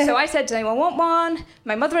 So I said, does anyone want one?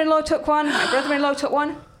 My mother-in-law took one. My brother-in-law took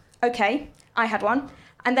one. Okay, I had one.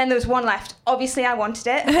 And then there was one left. Obviously, I wanted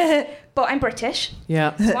it, but I'm British.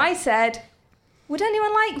 Yeah. So I said, would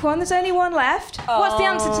anyone like one? There's only one left. What's the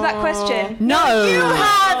answer to that question? No. You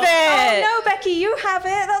have it. Oh, no, Becky, you have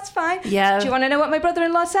it. That's fine. Yeah. Do you want to know what my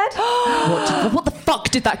brother-in-law said? What the fuck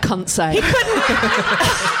did that cunt say?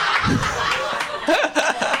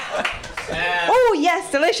 Oh, yes,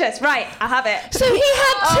 delicious. Right, I have it. So he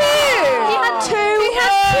had two. He had 2. He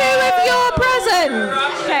had 2 of your presents.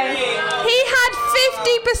 Okay. He had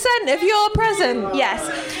 50% of your present. Yes.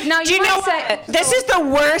 Now, Do you know say, what? This is the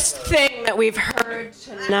worst thing that we've heard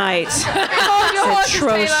tonight. Hold your horses,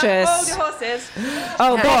 atrocious. Taylor. Hold your horses.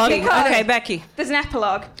 Oh, Becky. Because- Okay, Becky. There's an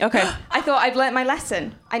epilogue. Okay. I thought I've learnt my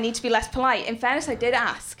lesson. I need to be less polite. In fairness, I did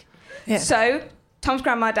ask. Yeah. So, Tom's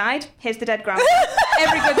grandma died. Here's the dead grandma.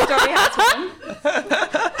 Every good story has one.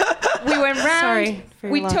 We went round. Sorry for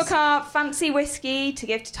your We loss. took our fancy whiskey to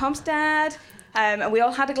give to Tom's dad. And we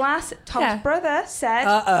all had a glass. Tom's Yeah. brother said...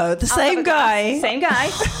 Uh-oh, the "I'll have same a glass." guy. Same guy.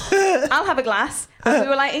 I'll have a glass. And we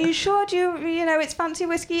were like, are you sure? You know, it's fancy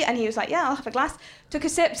whiskey? And he was like, yeah, I'll have a glass. Took a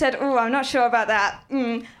sip, said, oh, I'm not sure about that.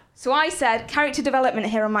 So I said, character development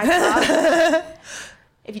here on my part.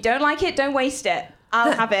 If you don't like it, don't waste it.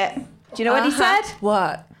 I'll have it. Do you know what he said?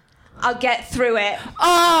 What? I'll get through it.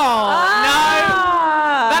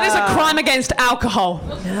 That is a crime against alcohol.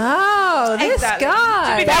 No, this Exactly.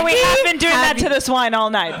 guy. Yeah, we have been doing that to this wine all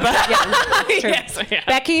night. But Yes, yeah.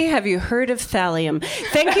 Becky, have you heard of thallium?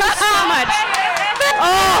 Thank you so much.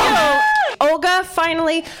 Oh, Olga,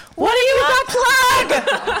 finally, what do you got?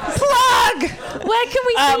 Plug! Where can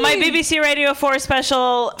we see my you? BBC Radio 4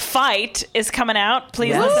 special Fight is coming out.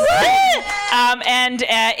 Please listen. And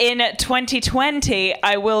in 2020,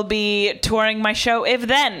 I will be touring my show If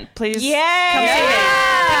Then. Please come see me.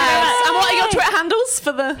 And what are your Twitter handles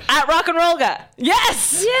for the... At Rock and Rollga.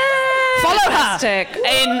 Yes! Yay! Follow Fantastic. her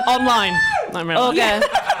in online. Olga,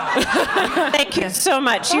 thank you so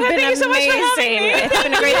much. You've been thank you so much for amazing. having me. It's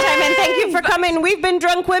been a great time, and thank you for coming. We've been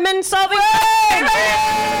Drunk Women Solving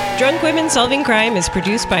Crime. Drunk Women Solving Crime is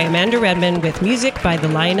produced by Amanda Redman with music by The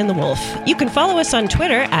Lion and the Wolf. You can follow us on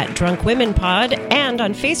Twitter at DrunkWomenPod and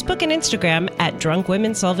on Facebook and Instagram at Drunk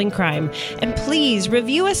Women Solving Crime. And please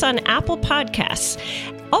review us on Apple Podcasts.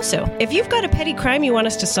 Also, if you've got a petty crime you want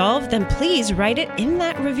us to solve, then please write it in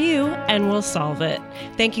that review and we'll solve it.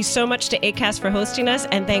 Thank you so much to Acast for hosting us,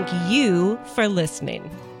 and thank you for listening.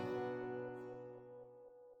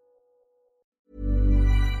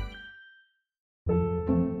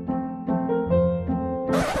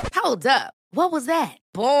 Hold up. What was that?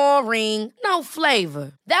 Boring. No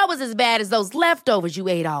flavor. That was as bad as those leftovers you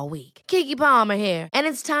ate all week. Keke Palmer here, and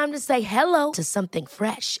it's time to say hello to something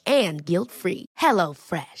fresh and guilt-free. Hello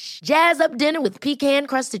Fresh. Jazz up dinner with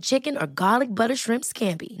pecan-crusted chicken or garlic butter shrimp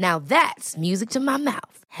scampi. Now that's music to my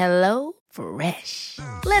mouth. Hello Fresh.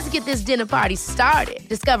 Let's get this dinner party started.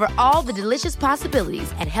 Discover all the delicious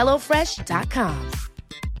possibilities at HelloFresh.com.